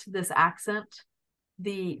perfect this accent,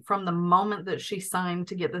 from the moment that she signed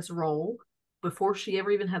to get this role, before she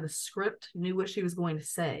ever even had the script, knew what she was going to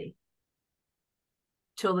say,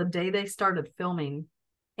 till the day they started filming,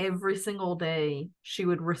 every single day she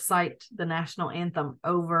would recite the national anthem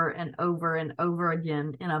over and over and over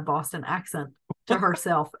again in a Boston accent to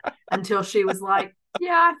herself until she was like,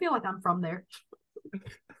 yeah, I feel like I'm from there.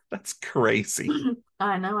 That's crazy.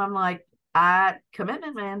 I know. I'm like, I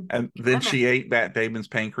commitment, man. And then Commitment. she ate Matt Damon's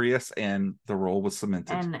pancreas, and the role was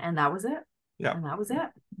cemented. And that was it. Yeah. And that was it.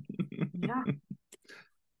 Yeah.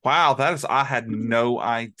 Wow, I had no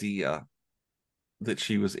idea that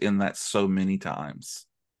she was in that so many times.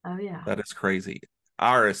 Oh yeah. That is crazy.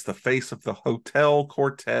 Iris, the face of the Hotel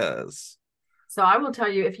Cortez. So I will tell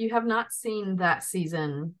you, if you have not seen that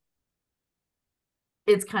season,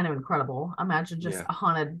 it's kind of incredible. Imagine just a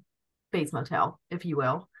haunted Bates Motel, if you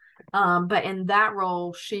will. But in that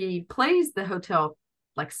role, she plays the hotel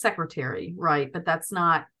like secretary, right? But that's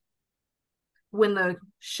not when the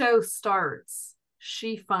show starts.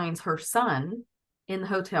 She finds her son in the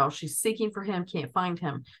hotel. She's seeking for him, can't find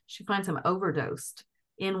him. She finds him overdosed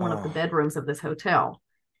in one of the bedrooms of this hotel.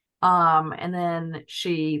 And then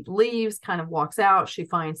she leaves, kind of walks out. She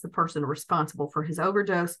finds the person responsible for his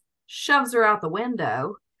overdose, shoves her out the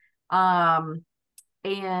window, and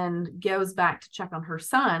goes back to check on her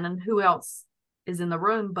son. And who else is in the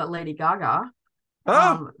room but Lady Gaga?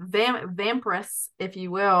 Vampiress, if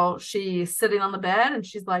you will. She's sitting on the bed and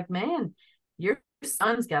she's like, man, your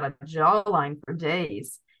son's got a jawline for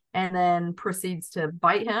days. And then proceeds to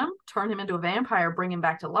bite him, turn him into a vampire, bring him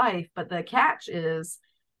back to life. But the catch is,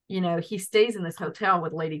 he stays in this hotel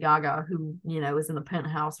with Lady Gaga, who, is in the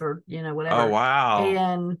penthouse or, whatever. Oh, wow.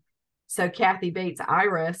 And so Kathy Bates,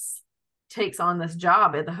 Iris, takes on this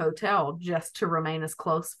job at the hotel just to remain as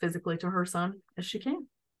close physically to her son as she can.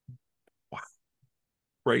 Wow.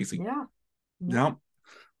 Crazy. Yeah. Nope.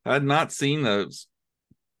 I had not seen those,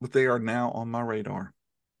 but they are now on my radar.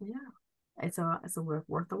 Yeah. It's a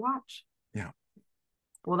worth the watch. Yeah.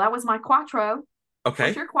 Well, that was my Quattro. Okay.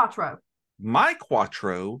 What's your Quattro? My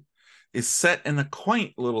Quattro is set in a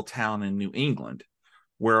quaint little town in New England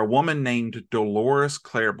where a woman named Dolores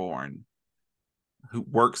Claiborne, who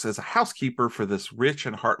works as a housekeeper for this rich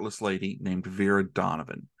and heartless lady named Vera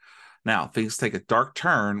Donovan. Now, things take a dark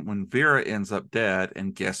turn when Vera ends up dead,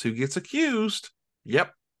 and guess who gets accused?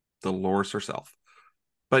 Yep, Dolores herself.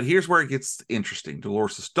 But here's where it gets interesting.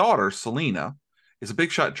 Dolores' daughter, Selena, is a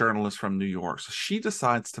big shot journalist from New York. So she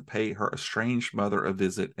decides to pay her estranged mother a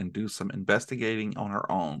visit and do some investigating on her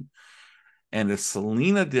own. And as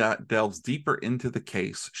Selena delves deeper into the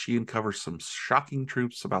case, she uncovers some shocking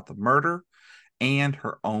truths about the murder and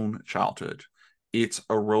her own childhood. It's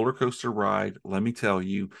a roller coaster ride, let me tell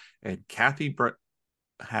you. And Kathy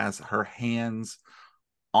has her hands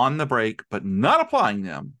on the brake, but not applying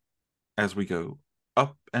them as we go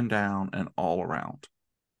up and down and all around.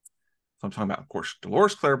 So I'm talking about, of course,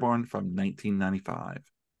 Dolores Claiborne from 1995.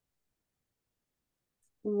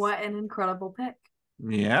 What an incredible pick.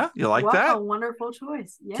 Yeah, you like that? What a wonderful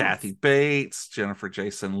choice. Yes. Kathy Bates, Jennifer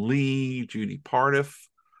Jason Leigh, Judy Parfitt,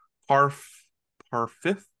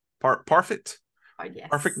 yes.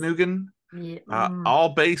 Parfitt Nugent, all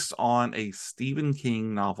based on a Stephen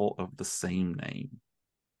King novel of the same name.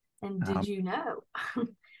 And did you know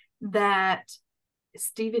that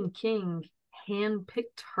Stephen King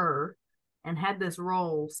handpicked her and had this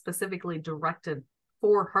role specifically directed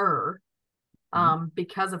for her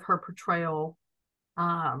because of her portrayal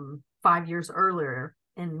 5 years earlier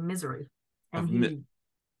in Misery. And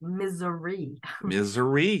Misery,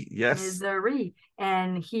 yes. Misery.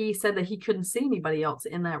 And he said that he couldn't see anybody else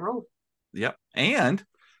in that role. Yep. And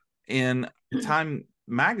in Time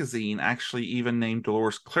magazine actually even named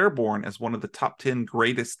Dolores Claiborne as one of the top 10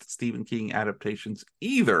 greatest Stephen King adaptations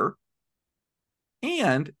either.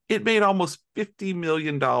 And it made almost $50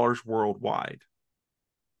 million worldwide.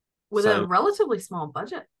 With a relatively small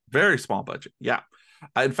budget. Very small budget, yeah.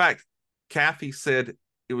 In fact, Kathy said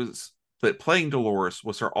it was that playing Dolores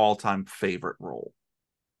was her all-time favorite role.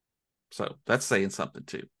 So that's saying something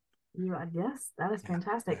too. Yeah, yes, that is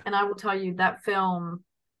fantastic. Yeah. And I will tell you that film,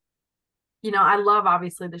 I love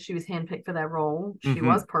obviously that she was handpicked for that role. She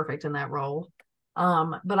was perfect in that role.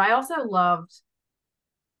 But I also loved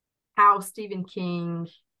how Stephen King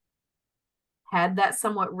had that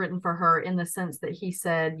somewhat written for her in the sense that he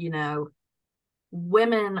said,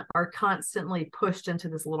 women are constantly pushed into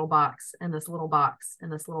this little box and this little box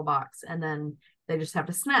and this little box, and then they just have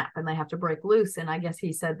to snap and they have to break loose. And I guess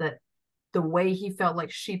he said that the way he felt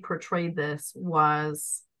like she portrayed this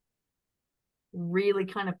was really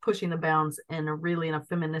kind of pushing the bounds in a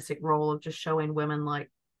feministic role of just showing women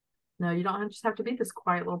like, no, you don't just have to be this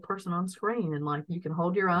quiet little person on screen, and like you can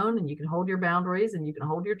hold your own and you can hold your boundaries and you can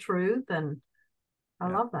hold your truth. And I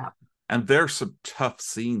love that. And there's some tough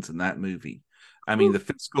scenes in that movie. I mean, the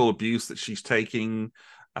physical abuse that she's taking.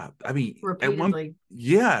 I mean, repeatedly.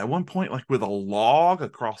 At one point, like with a log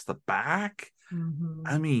across the back. Mm-hmm.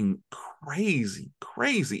 I mean, crazy,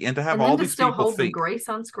 crazy. And to have And then all to these still people hold the think, grace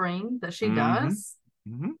on screen that she mm-hmm, does.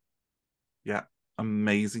 mm-hmm. Yeah,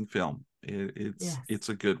 amazing film. Yes. It's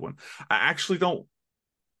a good one. I actually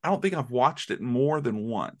I don't think I've watched it more than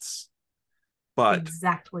once, but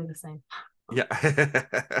Exactly the same. yeah,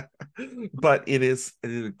 but it is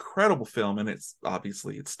an incredible film, and it's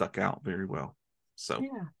stuck out very well. So Yeah.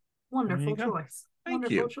 there you Wonderful go. choice. Thank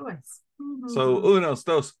Wonderful you. choice. So Mm-hmm. unos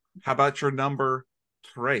dos. How about your number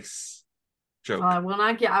trace joke? When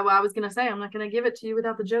I was gonna say I'm not gonna give it to you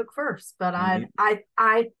without the joke first, but Oh,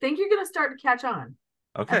 I think you're gonna start to catch on.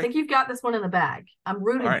 I okay. think you've got this one in the bag. I'm All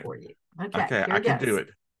rooting right. for you. Okay, Okay, here I it can do goes. it.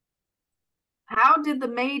 How did the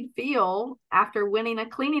maid feel after winning a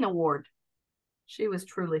cleaning award? She was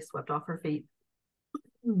truly swept off her feet.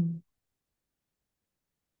 Mm-hmm.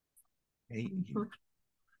 Hate you.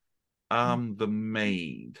 Mm-hmm. The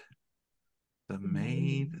maid. The The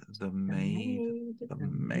maid, maid, the the maid, maid, the the maid.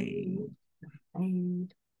 maid, the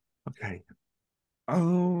maid. Okay.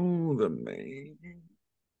 Oh, the maid.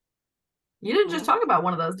 You didn't just Oh, talk about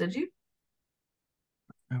one of those, did you?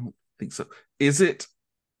 I don't think so. Is it?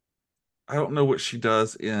 I don't know what she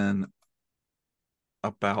does in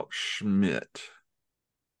About Schmidt.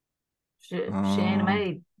 She ain't a Uh,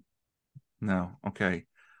 maid. no. Okay.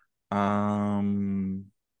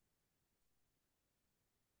 Um,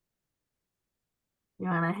 You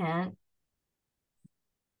want a hint?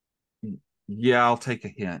 yeah, I'll take a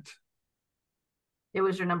hint. It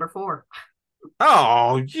was your number 4.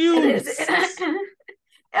 Oh, It you is.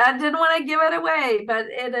 I didn't want to give it away, but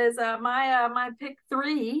it is my pick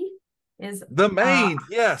 3 is the uh maid.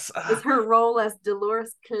 Yes. is her role as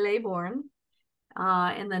Dolores Claiborne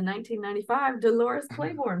in the 1995 Dolores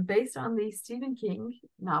Claiborne, based on the Stephen King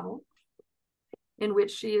novel, in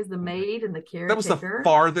which she is the maid and the That was the caretaker.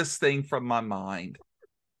 farthest thing from my mind.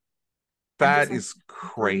 I just That had is to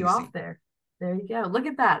throw you off crazy. there. There you go. Look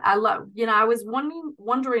at that. I love, I was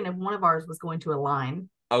wondering if one of ours was going to align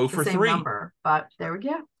Oh the for same 3. number, but there we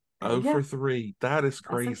go. There Oh we for go. 3. That is That's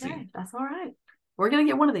crazy. okay. That's all right. We're gonna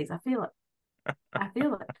get one of these. I feel it. I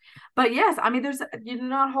feel it. But yes, I mean, there's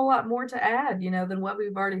not a whole lot more to add, than what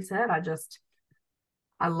we've already said.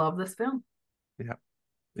 I love this film. Yeah.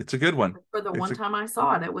 It's a good one. For the It's one a time I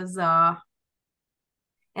saw it, it was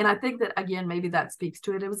and I think that again, maybe that speaks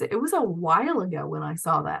to it. It was a while ago when I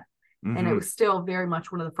saw that. And it mm-hmm. was still very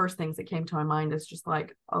much one of the first things that came to my mind is just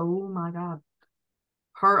like, oh my God,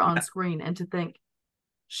 her on Yeah, screen. And to think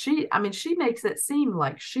she makes it seem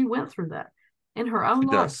like she went through that in her own she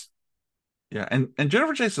life. does. Yeah, and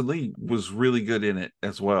Jennifer Jason Leigh was really good in it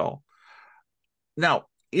as well. Now,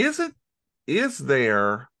 is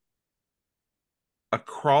there a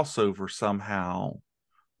crossover somehow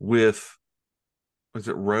with, was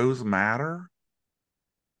it Rose Matter?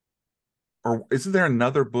 Or isn't there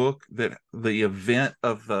another book that the event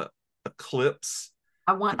of the eclipse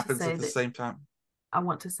I want to happens say at the that same time? I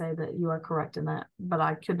want to say that you are correct in that, but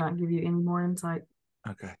I could not give you any more insight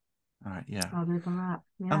Okay. All right. Yeah. other than that.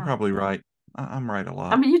 I'm Yeah. probably right. I'm right a I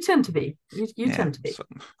lot. mean, you tend to be. You Yeah. tend to be. So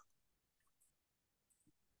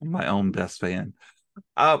I'm my own best fan.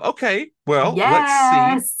 Okay. Well, let's see.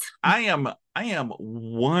 Yes. I am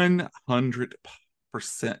 100%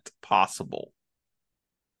 possible.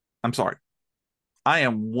 I'm sorry. I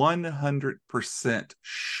am 100%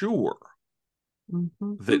 sure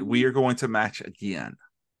that we Mm-hmm. are going to match again.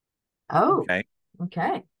 Oh, Okay.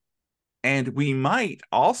 okay. And we might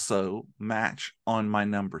also match on my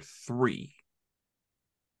number 3.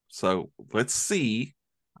 So let's see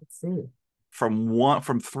Let's see.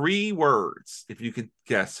 from 3 words if you could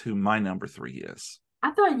guess who my number 3 is.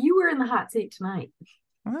 I thought you were in the hot seat tonight.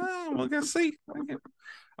 Well, we'll go see. Okay. All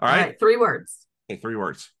All right. right, 3 words. Okay, 3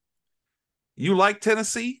 words. You like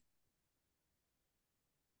Tennessee?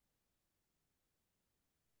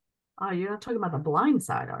 Oh, you're not talking about the blind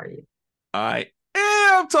side, are you? I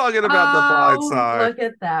am talking about The Blind Oh, Side. look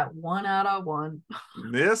at that. 1 out of 1.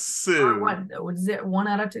 Miss Or Sue. what is it? 1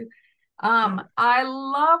 out of 2. I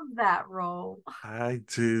love that role. I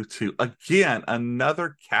do too. Again,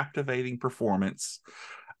 another captivating performance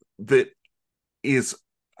that is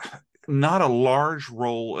not a large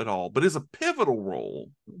role at all, but is a pivotal role.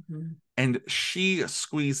 Mm-hmm. And she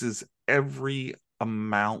squeezes every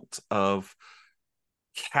amount of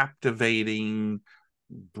captivating,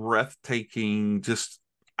 breathtaking, just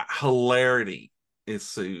hilarity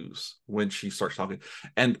ensues when she starts talking.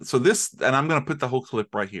 And so and I'm going to put the whole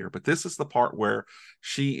clip right here, but this is the part where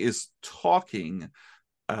she is talking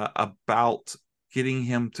about getting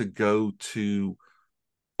him to go to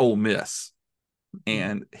Ole Miss,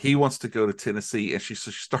 and he wants to go to Tennessee, and she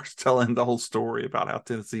starts telling the whole story about how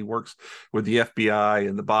Tennessee works with the FBI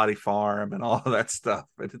and the body farm and all of that stuff.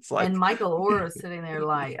 And it's like, and Michael Orr is sitting there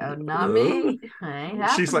like, oh, not me.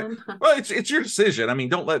 Ain't she's like, happening. well, it's your decision. I mean,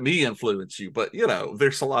 don't let me influence you, but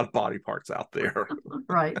there's a lot of body parts out there.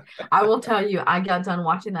 Right. I will tell you, I got done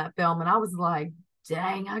watching that film and I was like,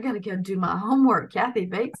 dang, I gotta go do my homework. Kathy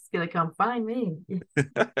Bates is gonna come find me.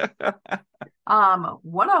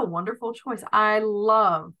 What a wonderful choice. I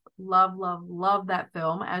love that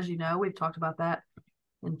film. As you know, we've talked about that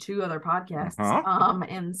in 2 other podcasts.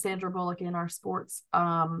 And Sandra Bullock in our sports.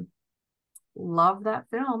 Love that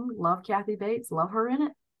film. Love Kathy Bates. Love her in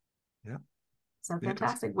it. Yeah. So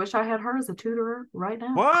fantastic. Yes. Wish I had her as a tutor right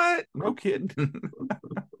now. What? No kidding.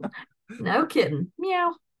 No kidding.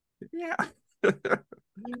 Meow. Yeah.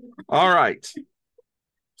 All right.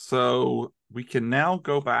 So we can now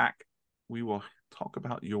go back. We will talk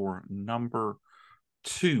about your number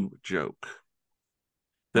 2 joke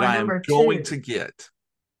that I am going to get.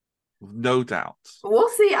 No doubt. We'll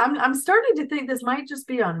see. I'm starting to think this might just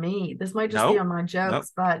be on me. This might just be on my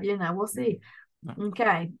jokes, but we'll see.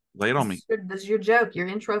 Okay. Lay it on me. This is your joke, your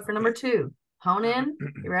intro for number 2. Hone in.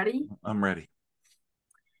 You ready? I'm ready.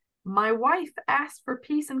 My wife asked for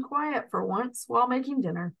peace and quiet for once while making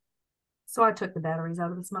dinner. So I took the batteries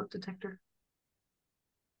out of the smoke detector.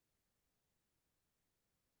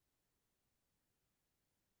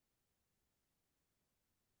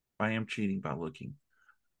 I am cheating by looking.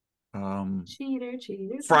 Cheater.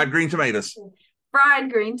 Fried green tomatoes.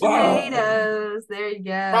 Fried green tomatoes. There you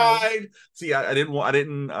go. Fried. See, I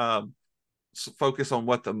didn't focus on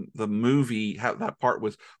what the movie, how that part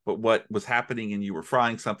was, but what was happening, and you were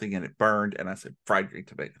frying something and it burned, and I said fried green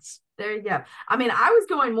tomatoes. There you go. I mean, I was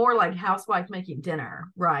going more like housewife making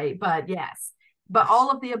dinner, right? But yes. But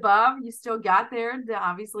all of the above, you still got there.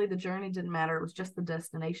 Obviously, the journey didn't matter. It was just the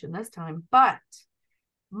destination this time. But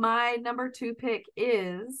my number 2 pick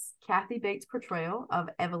is Kathy Bates' portrayal of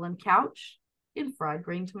Evelyn Couch in Fried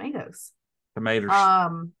Green Tomatoes. Tomatoes.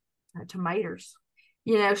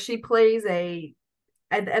 She plays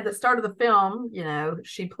at the start of the film,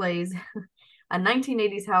 she plays a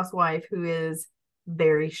 1980s housewife who is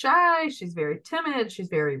very shy. She's very timid. She's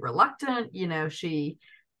very reluctant. She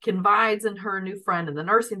confides in her new friend in the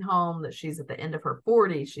nursing home that she's at the end of her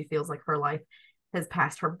 40s. She feels like her life has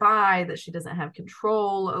passed her by, that she doesn't have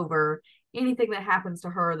control over anything that happens to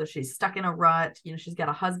her, that she's stuck in a rut. She's got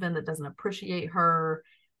a husband that doesn't appreciate her.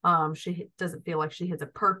 She doesn't feel like she has a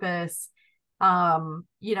purpose. And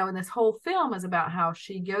this whole film is about how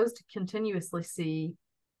she goes to continuously see,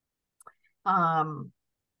 I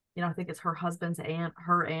think it's her husband's aunt,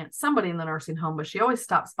 her aunt, somebody in the nursing home, but she always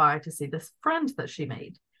stops by to see this friend that she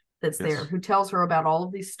made that's there, who tells her about all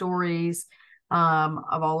of these stories,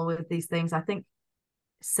 of all of these things. I think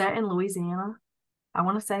set in Louisiana. I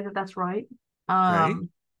want to say that that's right.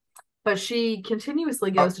 But she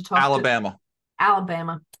continuously goes to talk Alabama.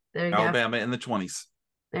 There you go. Alabama in the 20s.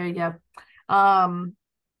 There you go.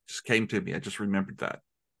 Just came to me. I just remembered that.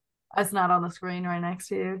 It's not on the screen right next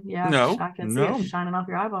to you. Yeah. No. I can see it shining off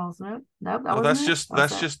your eyeballs. Nope. That's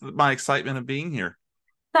just my excitement of being here.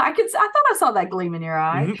 I thought I saw that gleam in your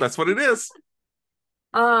eye. Mm-hmm, that's what it is.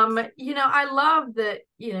 I love that,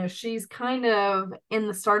 she's kind of in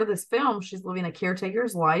the start of this film, she's living a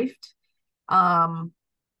caretaker's life.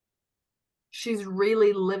 She's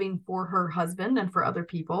really living for her husband and for other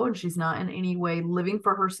people, and she's not in any way living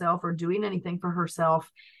for herself or doing anything for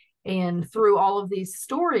herself. And through all of these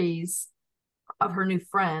stories of her new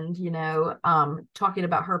friend, talking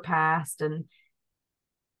about her past and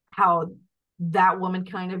how that woman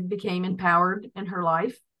kind of became empowered in her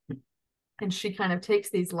life. And she kind of takes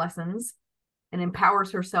these lessons and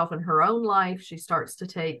empowers herself in her own life. She starts to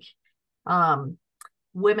take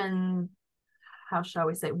women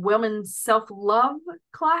self-love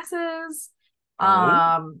classes.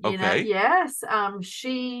 Okay. Yes.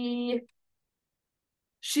 She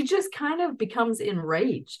just kind of becomes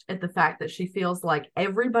enraged at the fact that she feels like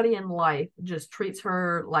everybody in life just treats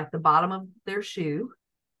her like the bottom of their shoe.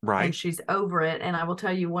 Right. And she's over it. And I will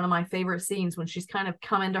tell you, one of my favorite scenes when she's kind of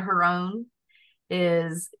come into her own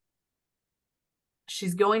is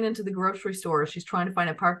she's going into the grocery store. She's trying to find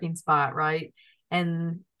a parking spot, right?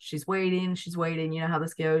 And she's waiting. You know how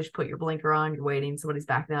this goes. You put your blinker on, you're waiting, somebody's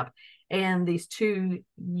backing up. And these 2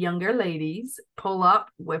 younger ladies pull up,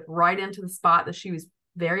 whip right into the spot that she was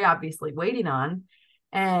very obviously waiting on.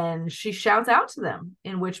 And she shouts out to them,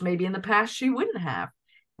 in which maybe in the past she wouldn't have.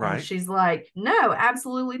 Right. And she's like, no,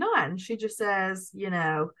 absolutely not. And she just says,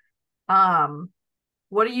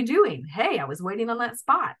 what are you doing? Hey, I was waiting on that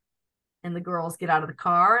spot. And the girls get out of the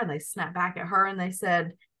car and they snap back at her and they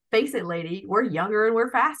said, face it, lady, we're younger and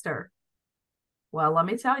we're faster. Well, let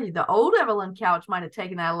me tell you, the old Evelyn Couch might have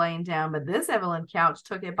taken that laying down, but this Evelyn Couch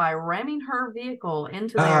took it by ramming her vehicle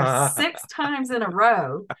into there 6 times in a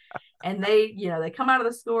row. And they come out of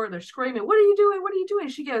the store, they're screaming, what are you doing? What are you doing?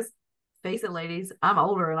 She goes, face it, ladies, I'm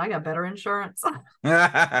older and I got better insurance.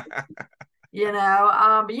 I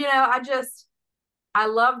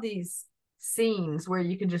love these scenes where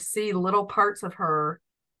you can just see little parts of her.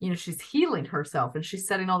 She's healing herself and she's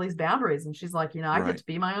setting all these boundaries and she's like, I get to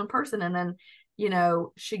be my own person. And then,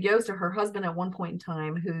 she goes to her husband at one point in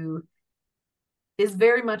time who is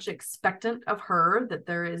very much expectant of her, that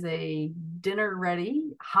there is a dinner ready,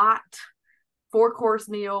 hot 4-course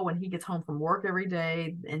meal when he gets home from work every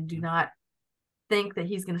day, and do not think that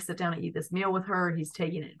he's going to sit down and eat this meal with her. He's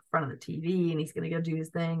taking it in front of the TV and he's going to go do his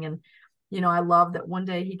thing. And, I love that one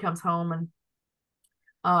day he comes home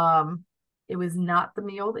and it was not the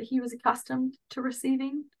meal that he was accustomed to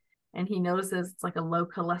receiving. And he notices it's like a low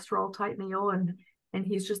cholesterol type meal. And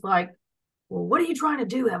he's just like, well, what are you trying to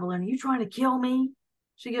do, Evelyn? Are you trying to kill me?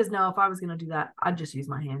 She goes, no, if I was going to do that, I'd just use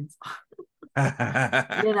my hands.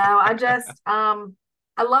 I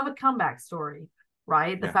love a comeback story,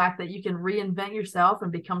 right? The fact that you can reinvent yourself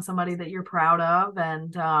and become somebody that you're proud of.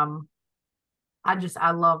 And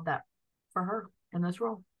I love that for her in this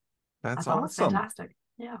role. That's awesome. It was fantastic.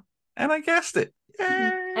 Yeah. And I guessed it.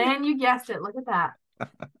 Yay! And you guessed it. Look at that.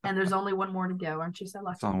 And there's only one more to go. Aren't you so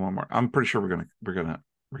lucky? It's only one more. I'm pretty sure we're gonna.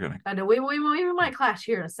 I know we might clash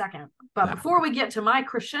here in a second. But before we get to my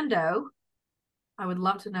crescendo, I would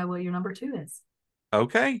love to know what your number 2 is.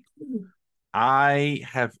 Okay. I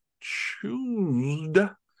have choosed.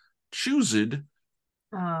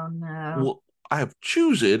 Oh no. Well, I have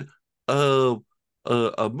choosed a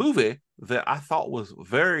movie that I thought was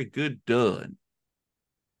very good done.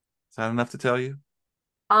 Is that enough to tell you?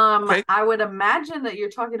 Okay. I would imagine that you're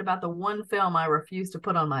talking about the one film I refuse to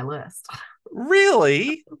put on my list.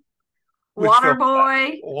 Really?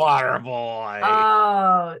 Waterboy. Waterboy.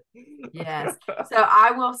 Oh, yes. So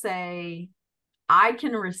I will say I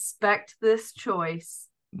can respect this choice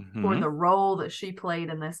for the role that she played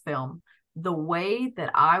in this film. The way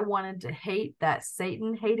that I wanted to hate that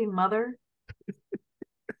Satan-hating mother.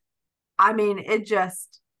 I mean,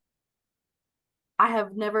 I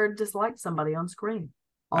have never disliked somebody on screen.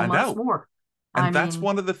 Almost more. And that's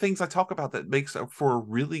one of the things I talk about that makes for a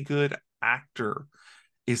really good actor,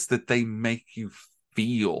 is that they make you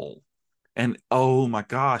feel. And oh my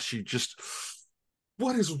gosh,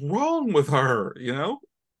 what is wrong with her?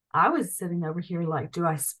 I was sitting over here like, do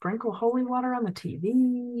I sprinkle holy water on the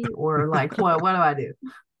TV? Or like, what do I do?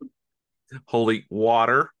 Holy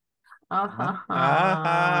water. Uh-huh.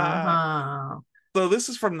 So this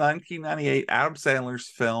is from 1998, Adam Sandler's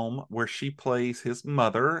film where she plays his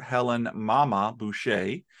mother, Helen Mama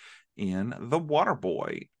Boucher, in The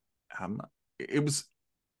Waterboy. It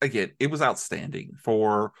was outstanding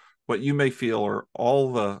for what you may feel are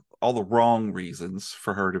all the wrong reasons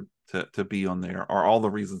for her to be on there, are all the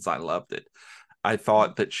reasons I loved it. I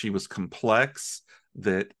thought that she was complex,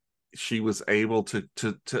 that she was able to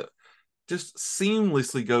just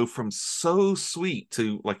seamlessly go from so sweet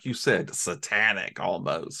to, like you said, satanic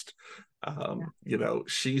almost.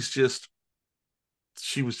 She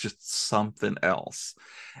was just something else.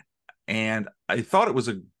 And I thought it was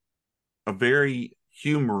a very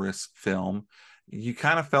humorous film. You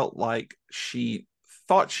kind of felt like she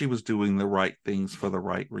thought she was doing the right things for the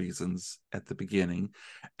right reasons at the beginning.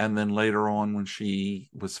 And then later on, when she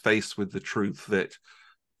was faced with the truth that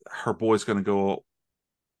her boy's going to go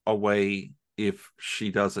away if she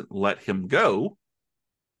doesn't let him go.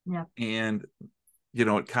 Yeah. And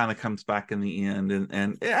it kind of comes back in the end,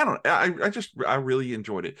 and I don't know, I really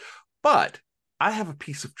enjoyed it. But I have a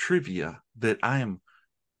piece of trivia that I am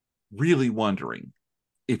really wondering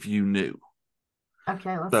if you knew.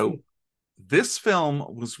 Okay, let's see. This film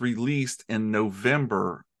was released in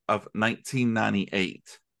November of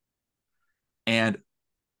 1998, and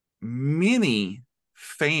many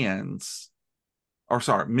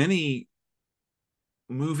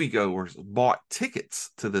moviegoers bought tickets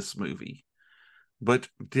to this movie, but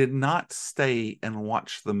did not stay and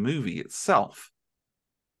watch the movie itself.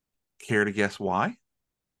 Care to guess why?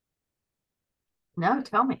 No,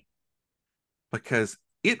 tell me. Because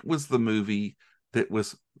it was the movie that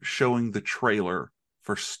was showing the trailer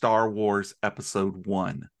for Star Wars Episode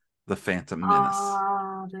 1, The Phantom Menace.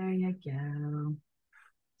 Oh, there you go.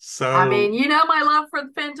 I So mean, you know my love for the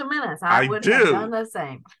Phantom Menace. I I would have done do. the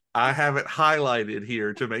same. I have it highlighted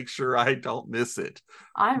here to make sure I don't miss it.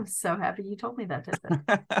 I'm so happy you told me that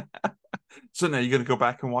tidbit. So now you're going to go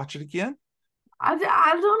back and watch it again? I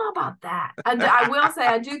don't know about that. I will say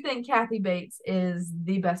I do think Kathy Bates is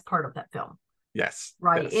the best part of that film. Yes.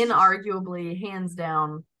 Right. Yes. Inarguably, hands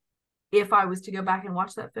down, if I was to go back and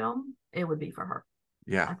watch that film, it would be for her.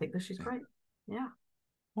 Yeah. I think that she's Yeah. great. Yeah. I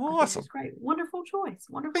think she's Awesome. great. Wonderful choice.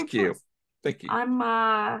 Wonderful Thank you. choice. Thank you. I'm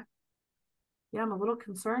a little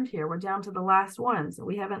concerned here. We're down to the last ones.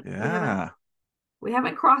 Yeah. We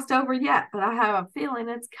haven't crossed over yet, but I have a feeling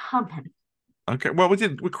it's coming. Okay. Well,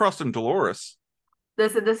 we crossed in Dolores.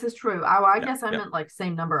 This is true. I Yeah. guess I Yeah. meant like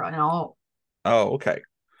same number and all. Oh, okay.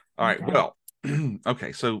 All right. Okay. Well,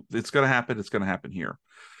 okay. So it's going to happen. It's going to happen here.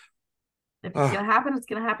 If it's gonna happen, it's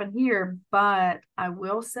gonna happen here. But I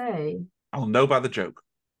will say, I'll know by the joke.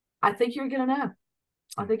 I think you're gonna know.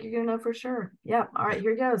 I think you're gonna know for sure. Yeah. All right, Okay.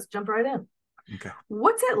 here goes. Jump right in. Okay.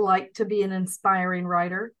 What's it like to be an inspiring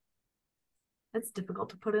writer? It's difficult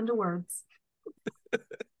to put into words.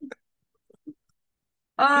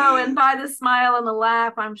 Oh, and by the smile and the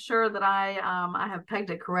laugh, I'm sure that I have pegged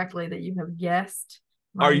it correctly that you have guessed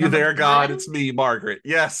Are my you number there, God? one. It's me, Margaret.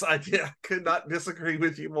 Yes, I could not disagree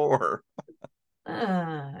with you more.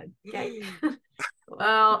 Okay.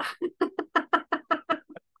 Well,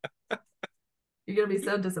 you're gonna be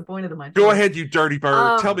so disappointed in my Go choice. ahead, you dirty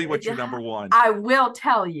bird. Tell me what your number one. I will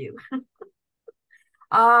tell you.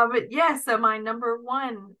 But yeah, so my number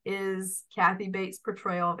one is Kathy Bates'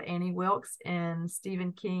 portrayal of Annie Wilkes in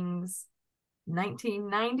Stephen King's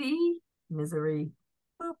 1990 Misery.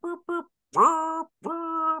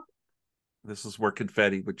 This is where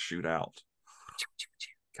confetti would shoot out.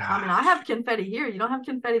 Gosh. I mean, I have confetti here. You don't have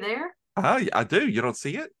confetti there? I do. You don't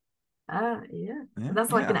see it? Yeah. Yeah,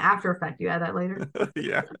 That's like an after effect. You add that later.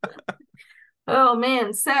 Yeah. Oh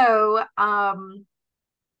man. So I'm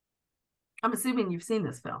assuming you've seen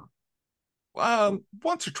this film.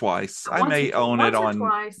 Once or twice. I may own it on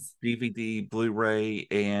twice. DVD, Blu-ray,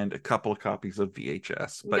 and a couple of copies of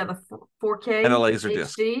VHS. But yeah, the 4K and a laser HD.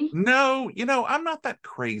 disc. No, I'm not that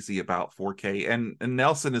crazy about 4K. And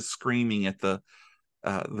Nelson is screaming at the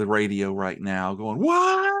radio right now, going,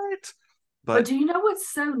 "What?" But do you know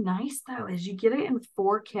what's so nice though is you get it in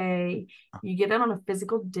 4K, you get it on a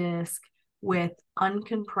physical disc with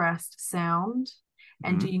uncompressed sound.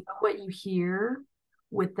 And do you know what you hear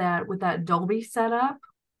with that Dolby setup?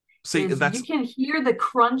 See, you can hear the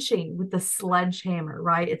crunching with the sledgehammer,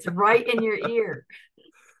 right? It's right in your ear.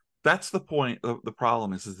 That's the point. The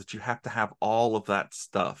problem is that you have to have all of that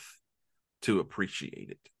stuff to appreciate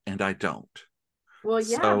it, and I don't. Well,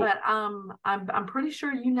 yeah, but I'm pretty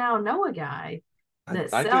sure you now know a guy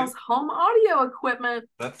that sells home audio equipment.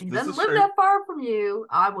 He doesn't live that far from you.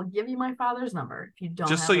 I will give you my father's number if you don't.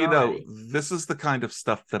 Just so you know, this is the kind of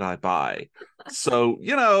stuff that I buy. So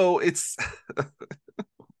it's.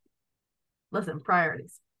 Listen,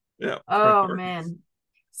 priorities. Yeah. Oh man.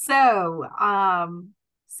 So,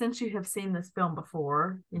 since you have seen this film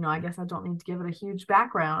before, I guess I don't need to give it a huge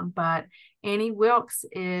background, but Annie Wilkes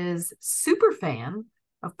is super fan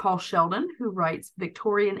of Paul Sheldon, who writes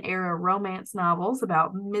Victorian era romance novels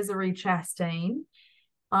about Misery Chastain.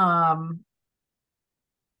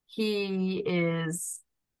 He is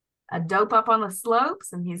a dope up on the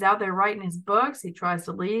slopes and he's out there writing his books. He tries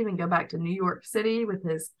to leave and go back to New York City with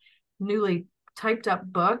his newly typed up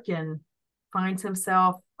book and finds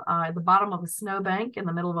himself at the bottom of a snowbank in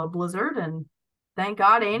the middle of a blizzard. And thank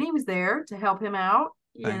God Annie was there to help him out.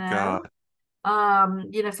 Thank God.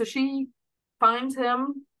 So she finds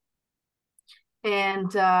him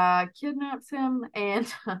and kidnaps him, and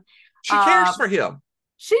she cares for him.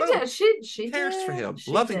 She did. She cares did. for him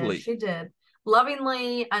she lovingly. She did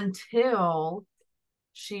lovingly until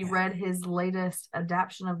she read his latest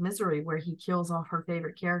adaptation of Misery, where he kills off her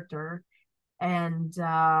favorite character, and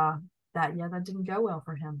that didn't go well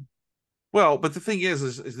for him. Well, but the thing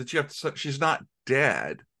is that you have to. She's not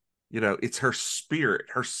dead. It's her spirit.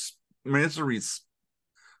 Her Misery's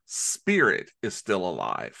spirit is still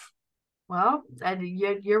alive. Well,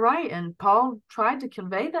 you're right. And Paul tried to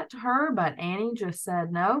convey that to her, but Annie just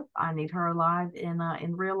said, no, I need her alive in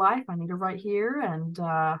real life. I need her right here. And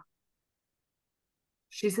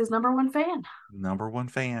she's his number one fan. Number one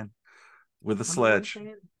fan with a sledge.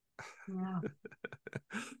 Yeah.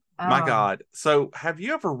 My God. So have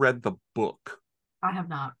you ever read the book? I have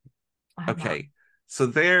not. Okay.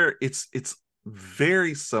 So it's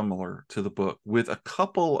very similar to the book with a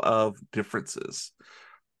couple of differences.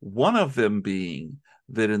 One of them being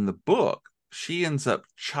that in the book, she ends up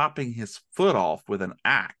chopping his foot off with an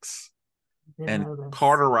axe Didn't and know this.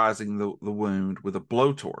 cauterizing the wound with a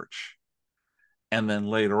blowtorch. And then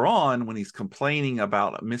later on, when he's complaining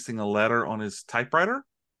about missing a letter on his typewriter,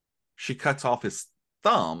 she cuts off his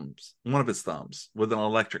thumbs, one of his thumbs, with an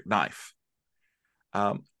electric knife.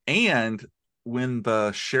 And when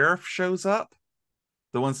the sheriff shows up,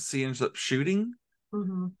 the one she ends up shooting,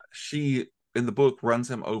 she in the book runs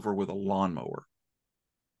him over with a lawnmower.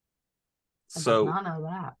 I did So not know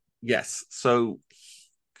that. yes, so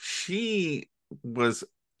she was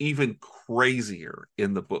even crazier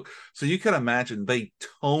in the book. So you can imagine they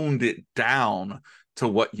toned it down to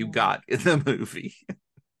what you Yeah. got in the movie.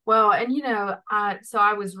 Well, and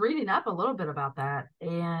I was reading up a little bit about that,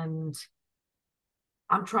 and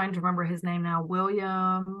I'm trying to remember his name now.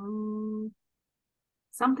 William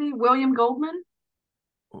Goldman,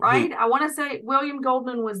 right? Who I want to say William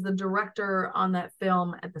Goldman was the director on that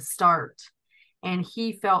film at the start, and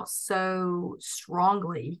he felt so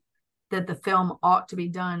strongly that the film ought to be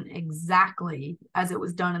done exactly as it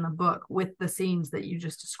was done in the book with the scenes that you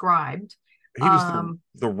just described. he was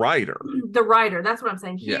the writer. The writer, that's what I'm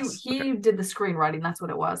saying. he Yes. Okay. he did the screenwriting, that's what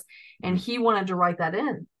it was, and he wanted to write that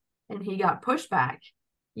in, and he got pushback,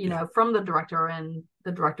 Yeah. from the director, and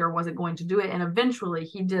the director wasn't going to do it, and eventually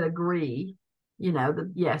he did agree,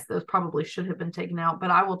 that yes, those probably should have been taken out.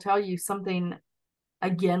 But I will tell you something,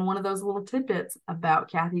 again, one of those little tidbits about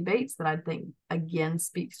Kathy Bates that I think again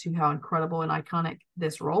speaks to how incredible and iconic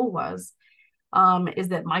this role was, is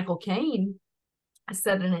that Michael Caine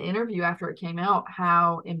said in an interview after it came out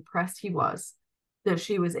how impressed he was that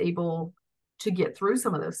she was able to get through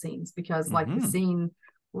some of those scenes, because like the scene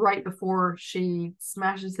right before she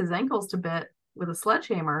smashes his ankles to bit with a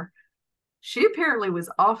sledgehammer, she apparently was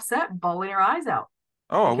offset bawling her eyes out,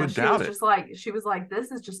 Oh, I because would doubt it. she was like,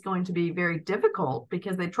 this is just going to be very difficult,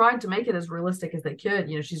 because they tried to make it as realistic as they could.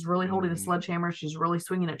 She's really holding a sledgehammer, she's really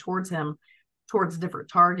swinging it towards him, towards a different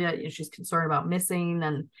target. She's concerned about missing,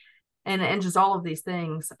 and just all of these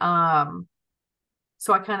things.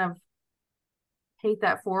 So I kind of hate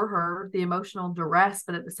that for her, the emotional duress,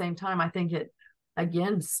 but at the same time, I think it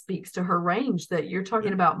again speaks to her range, that you're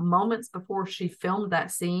talking about moments before she filmed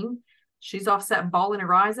that scene. She's offset bawling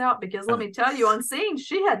her eyes out, because let me tell you, on scene,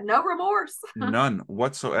 she had no remorse. None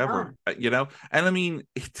whatsoever. None. And I mean,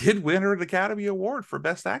 it did win her an Academy Award for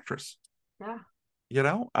Best Actress. Yeah.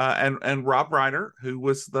 And Rob Reiner, who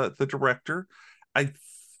was the director, I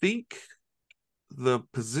think the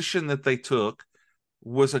position that they took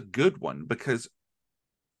was a good one, because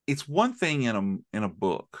it's one thing in a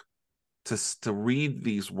book to read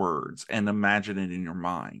these words and imagine it in your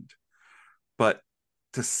mind, but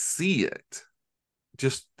to see it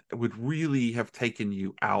just would really have taken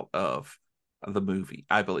you out of the movie.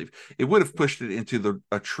 I believe it would have pushed it into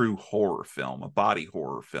a true horror film, a body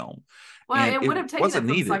horror film. Well, And it it would have taken wasn't it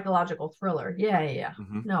from needed. psychological thriller. Yeah.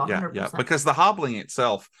 No, Yeah, 100%. because the hobbling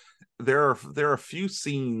itself, there are a few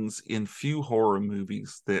scenes in few horror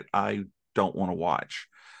movies that I don't want to watch,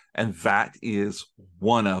 and that is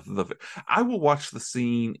one of the. I will watch the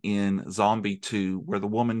scene in Zombie 2 where the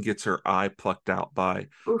woman gets her eye plucked out by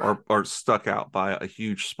or stuck out by a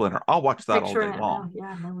huge splinter. I'll watch that all day Picturing it now. long.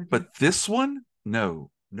 Yeah, no, But this one, no,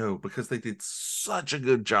 because they did such a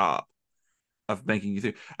good job of making you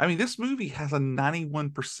think. I mean, this movie has a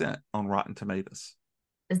 91% on Rotten Tomatoes.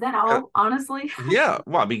 is that all, honestly? Yeah,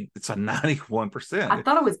 well, I mean, it's a I 91%.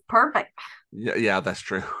 thought it was perfect. Yeah, that's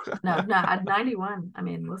true. No, at 91. I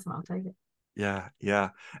mean, listen, I'll take it. Yeah.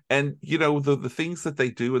 And the things that they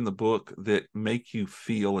do in the book that make you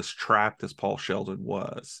feel as trapped as Paul Sheldon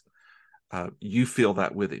was, you feel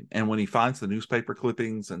that with him. And when he finds the newspaper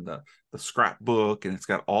clippings and the scrapbook, and it's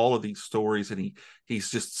got all of these stories, and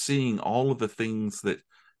he's just seeing all of the things that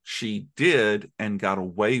she did and got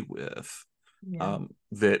away with,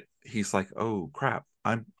 that he's like, oh crap,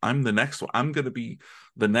 I'm the next one. I'm going to be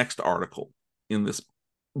the next article in this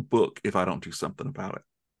book if I don't do something about it.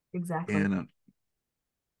 Exactly. And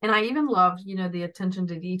I even loved, the attention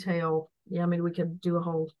to detail. Yeah, I mean, we could do a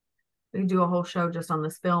whole show just on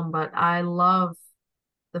this film, but I love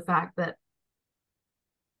the fact that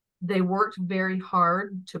they worked very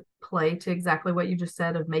hard to play to exactly what you just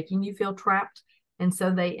said, of making you feel trapped. And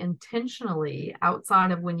so they intentionally,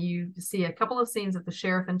 outside of when you see a couple of scenes of the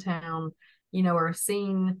sheriff in town, or a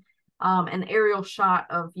scene, an aerial shot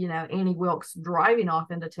of, Annie Wilkes driving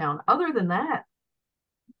off into town. Other than that,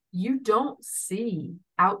 you don't see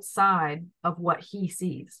outside of what he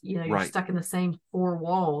sees. You're right. stuck in the same four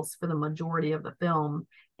walls for the majority of the film.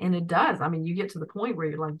 And it does. I mean, you get to the point where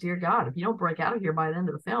you're like, dear God, if you don't break out of here by the end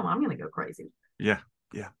of the film, I'm going to go crazy. Yeah.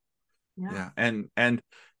 And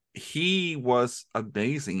he was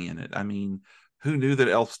amazing in it. I mean, who knew that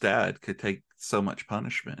Elf's dad could take so much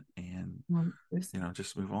punishment and you know,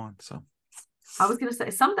 just move on. So I was gonna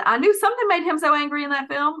say something. I knew something made him so angry in that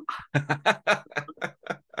film.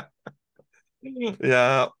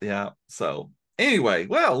 yeah. So anyway,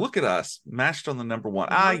 well, look at us matched on the number one.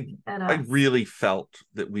 I really felt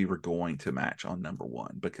that we were going to match on number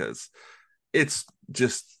one because it's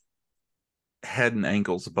just head and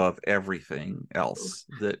ankles above everything else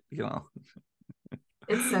that, you know.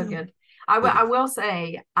 It's so good. I will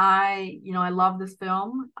say, I love this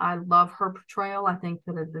film. I love her portrayal. I think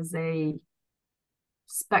that it is a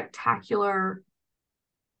spectacular,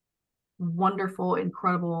 wonderful,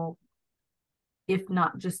 incredible, if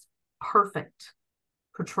not just perfect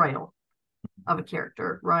portrayal of a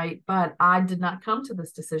character, right? But I did not come to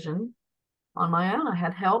this decision on my own. I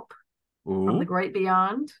had help from the great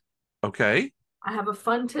beyond. Okay. I have a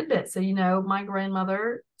fun tidbit. So, my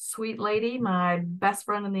grandmother, sweet lady, my best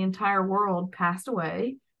friend in the entire world, passed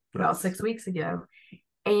away about 6 weeks ago.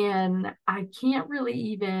 And I can't really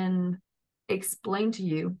even explain to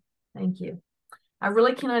you. Thank you. I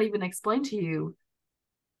really cannot even explain to you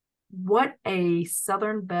what a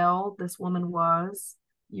Southern belle this woman was.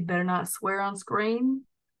 You better not swear on screen.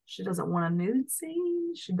 She doesn't want a nude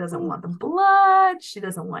scene. She doesn't want the blood. She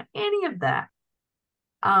doesn't want any of that.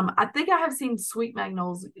 I think I have seen Sweet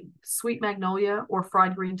Magnolia or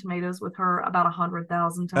Fried Green Tomatoes with her about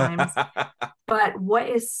 100,000 times. But what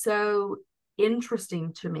is so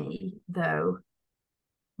interesting to me, though,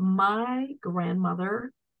 my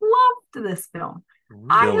grandmother loved this film. Really?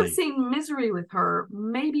 I have seen Misery with her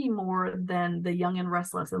maybe more than The Young and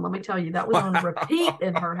Restless. And let me tell you, that was on repeat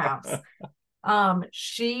in her house.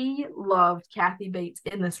 She loved Kathy Bates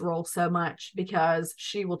in this role so much because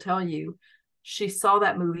she will tell you, she saw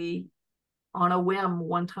that movie on a whim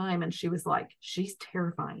one time and she was like, she's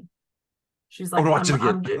terrifying. She's like, watch it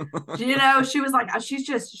again. She was like, she's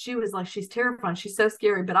terrifying. She's so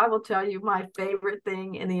scary. But I will tell you, my favorite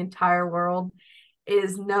thing in the entire world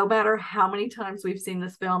is no matter how many times we've seen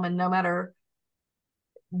this film and no matter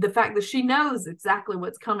the fact that she knows exactly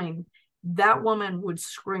what's coming, that woman would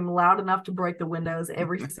scream loud enough to break the windows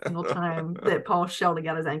every single time that Paul Sheldon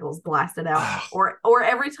got his ankles blasted out, or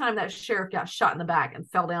every time that sheriff got shot in the back and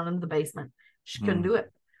fell down into the basement. She couldn't do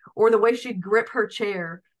it. Or the way she'd grip her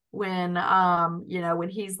chair when when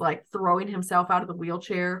he's like throwing himself out of the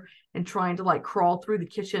wheelchair and trying to like crawl through the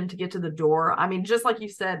kitchen to get to the door. I mean, just like you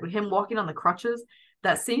said, with him walking on the crutches,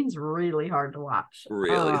 that scene's really hard to watch.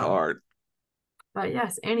 Really hard. But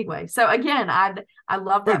yes, anyway. So again, I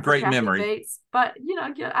love that great memory. Bates, but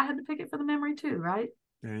I had to pick it for the memory too, right?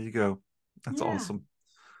 There you go. That's awesome.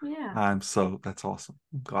 Yeah. That's awesome.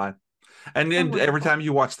 I'm glad. And then every time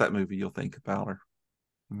you watch that movie, you'll think about her.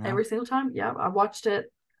 Every single time. Yeah. I watched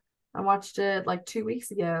it like 2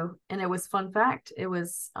 weeks ago, and it was, fun fact, it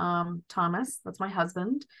was Thomas, that's my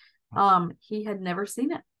husband. He had never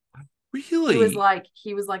seen it. Really?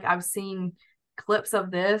 He was like, I've seen clips of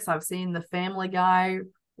this. I've seen the Family Guy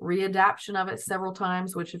readaptation of it several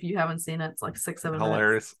times, which if you haven't seen it, it's like 6-7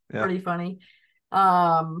 hilarious. Minutes. Pretty funny.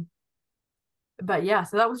 But yeah,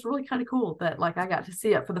 so that was really kind of cool that like I got to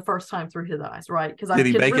see it for the first time through his eyes, right? Because did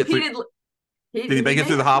he make it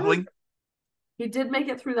through the hobbling? He did make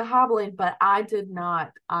it through the hobbling, but I did not.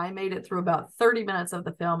 I made it through about 30 minutes of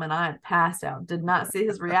the film and I had passed out. Did not see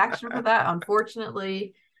his reaction for that,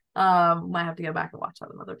 unfortunately. Might have to go back and watch that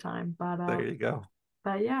another time. But there you go.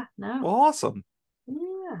 But yeah, no. Well, awesome.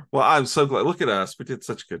 Yeah. Well, I'm so glad. Look at us. We did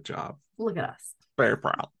such a good job. Look at us. Very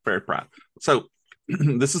proud. Very proud. So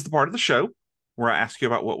this is the part of the show where I ask you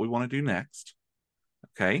about what we want to do next.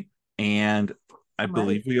 Okay. And I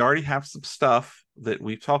believe we already have some stuff that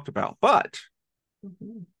we've talked about, but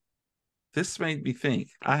this made me think.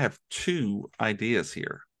 I have two ideas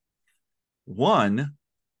here. One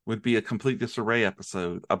would be a complete disarray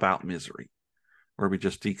episode about Misery, where we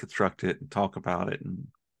just deconstruct it and talk about it and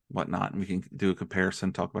whatnot, and we can do a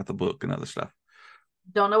comparison, talk about the book and other stuff.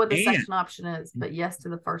 Don't know what the second option is, but yes to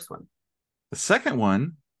the first one. The second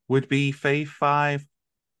one would be Fave 5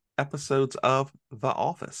 episodes of The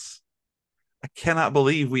Office. I cannot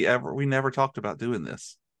believe we never talked about doing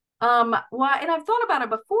this. Well, and I've thought about it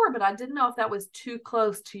before, but I didn't know if that was too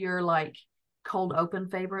close to your like cold open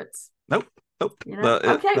favorites. Nope. Okay,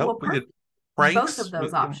 well, pranks, both of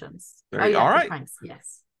those options. All right. Pranks,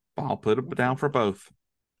 yes. I'll put them down for both.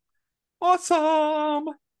 Awesome.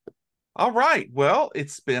 All right. Well,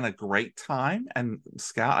 it's been a great time. And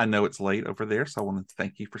Scout, I know it's late over there, so I want to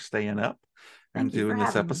thank you for staying up and doing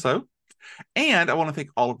this episode. And I want to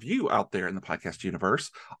thank all of you out there in the podcast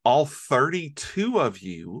universe, all 32 of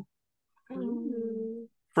you,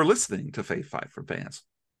 for listening to Fave 5 for Fans.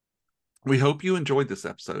 We hope you enjoyed this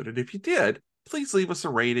episode. And if you did, please leave us a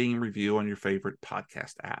rating and review on your favorite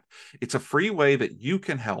podcast app. It's a free way that you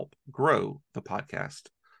can help grow the podcast,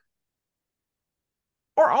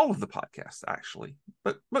 or all of the podcasts, actually,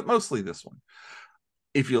 but mostly this one.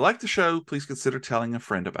 If you like the show, please consider telling a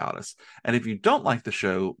friend about us. And if you don't like the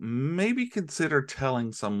show, maybe consider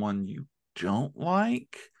telling someone you don't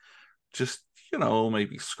like. Just,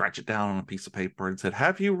 maybe scratch it down on a piece of paper and said,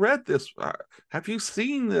 have you read this? Have you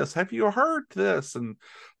seen this? Have you heard this? And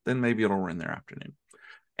then maybe it'll ruin their afternoon.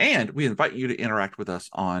 And we invite you to interact with us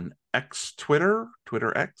on Twitter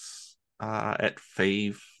X, at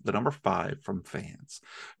Fave, the number 5 from fans.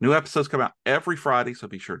 New episodes come out every Friday, so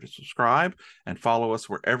be sure to subscribe and follow us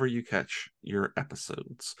wherever you catch your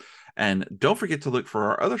episodes. And don't forget to look for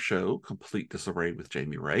our other show, Complete Disarray with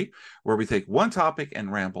Jamie Ray, where we take one topic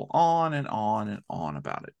and ramble on and on and on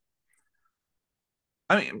about it.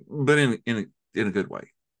 I mean, but in a good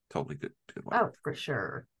way. Totally good way. Oh, for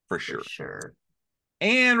sure. For sure.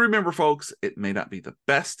 And remember, folks, it may not be the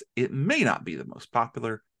best, it may not be the most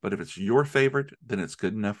popular, but if it's your favorite, then it's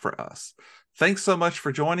good enough for us. Thanks so much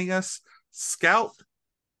for joining us. Scout,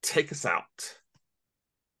 take us out.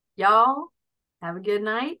 Y'all, have a good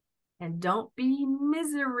night, and don't be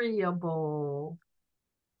miserable.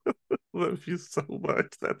 Love you so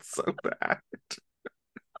much. That's so bad.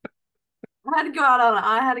 I had to go out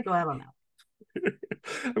on that.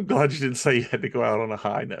 I'm glad you didn't say you had to go out on a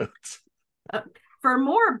high note. For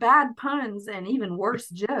more bad puns and even worse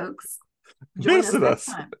jokes, join us next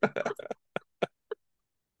time.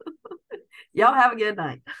 Y'all have a good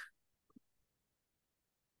night.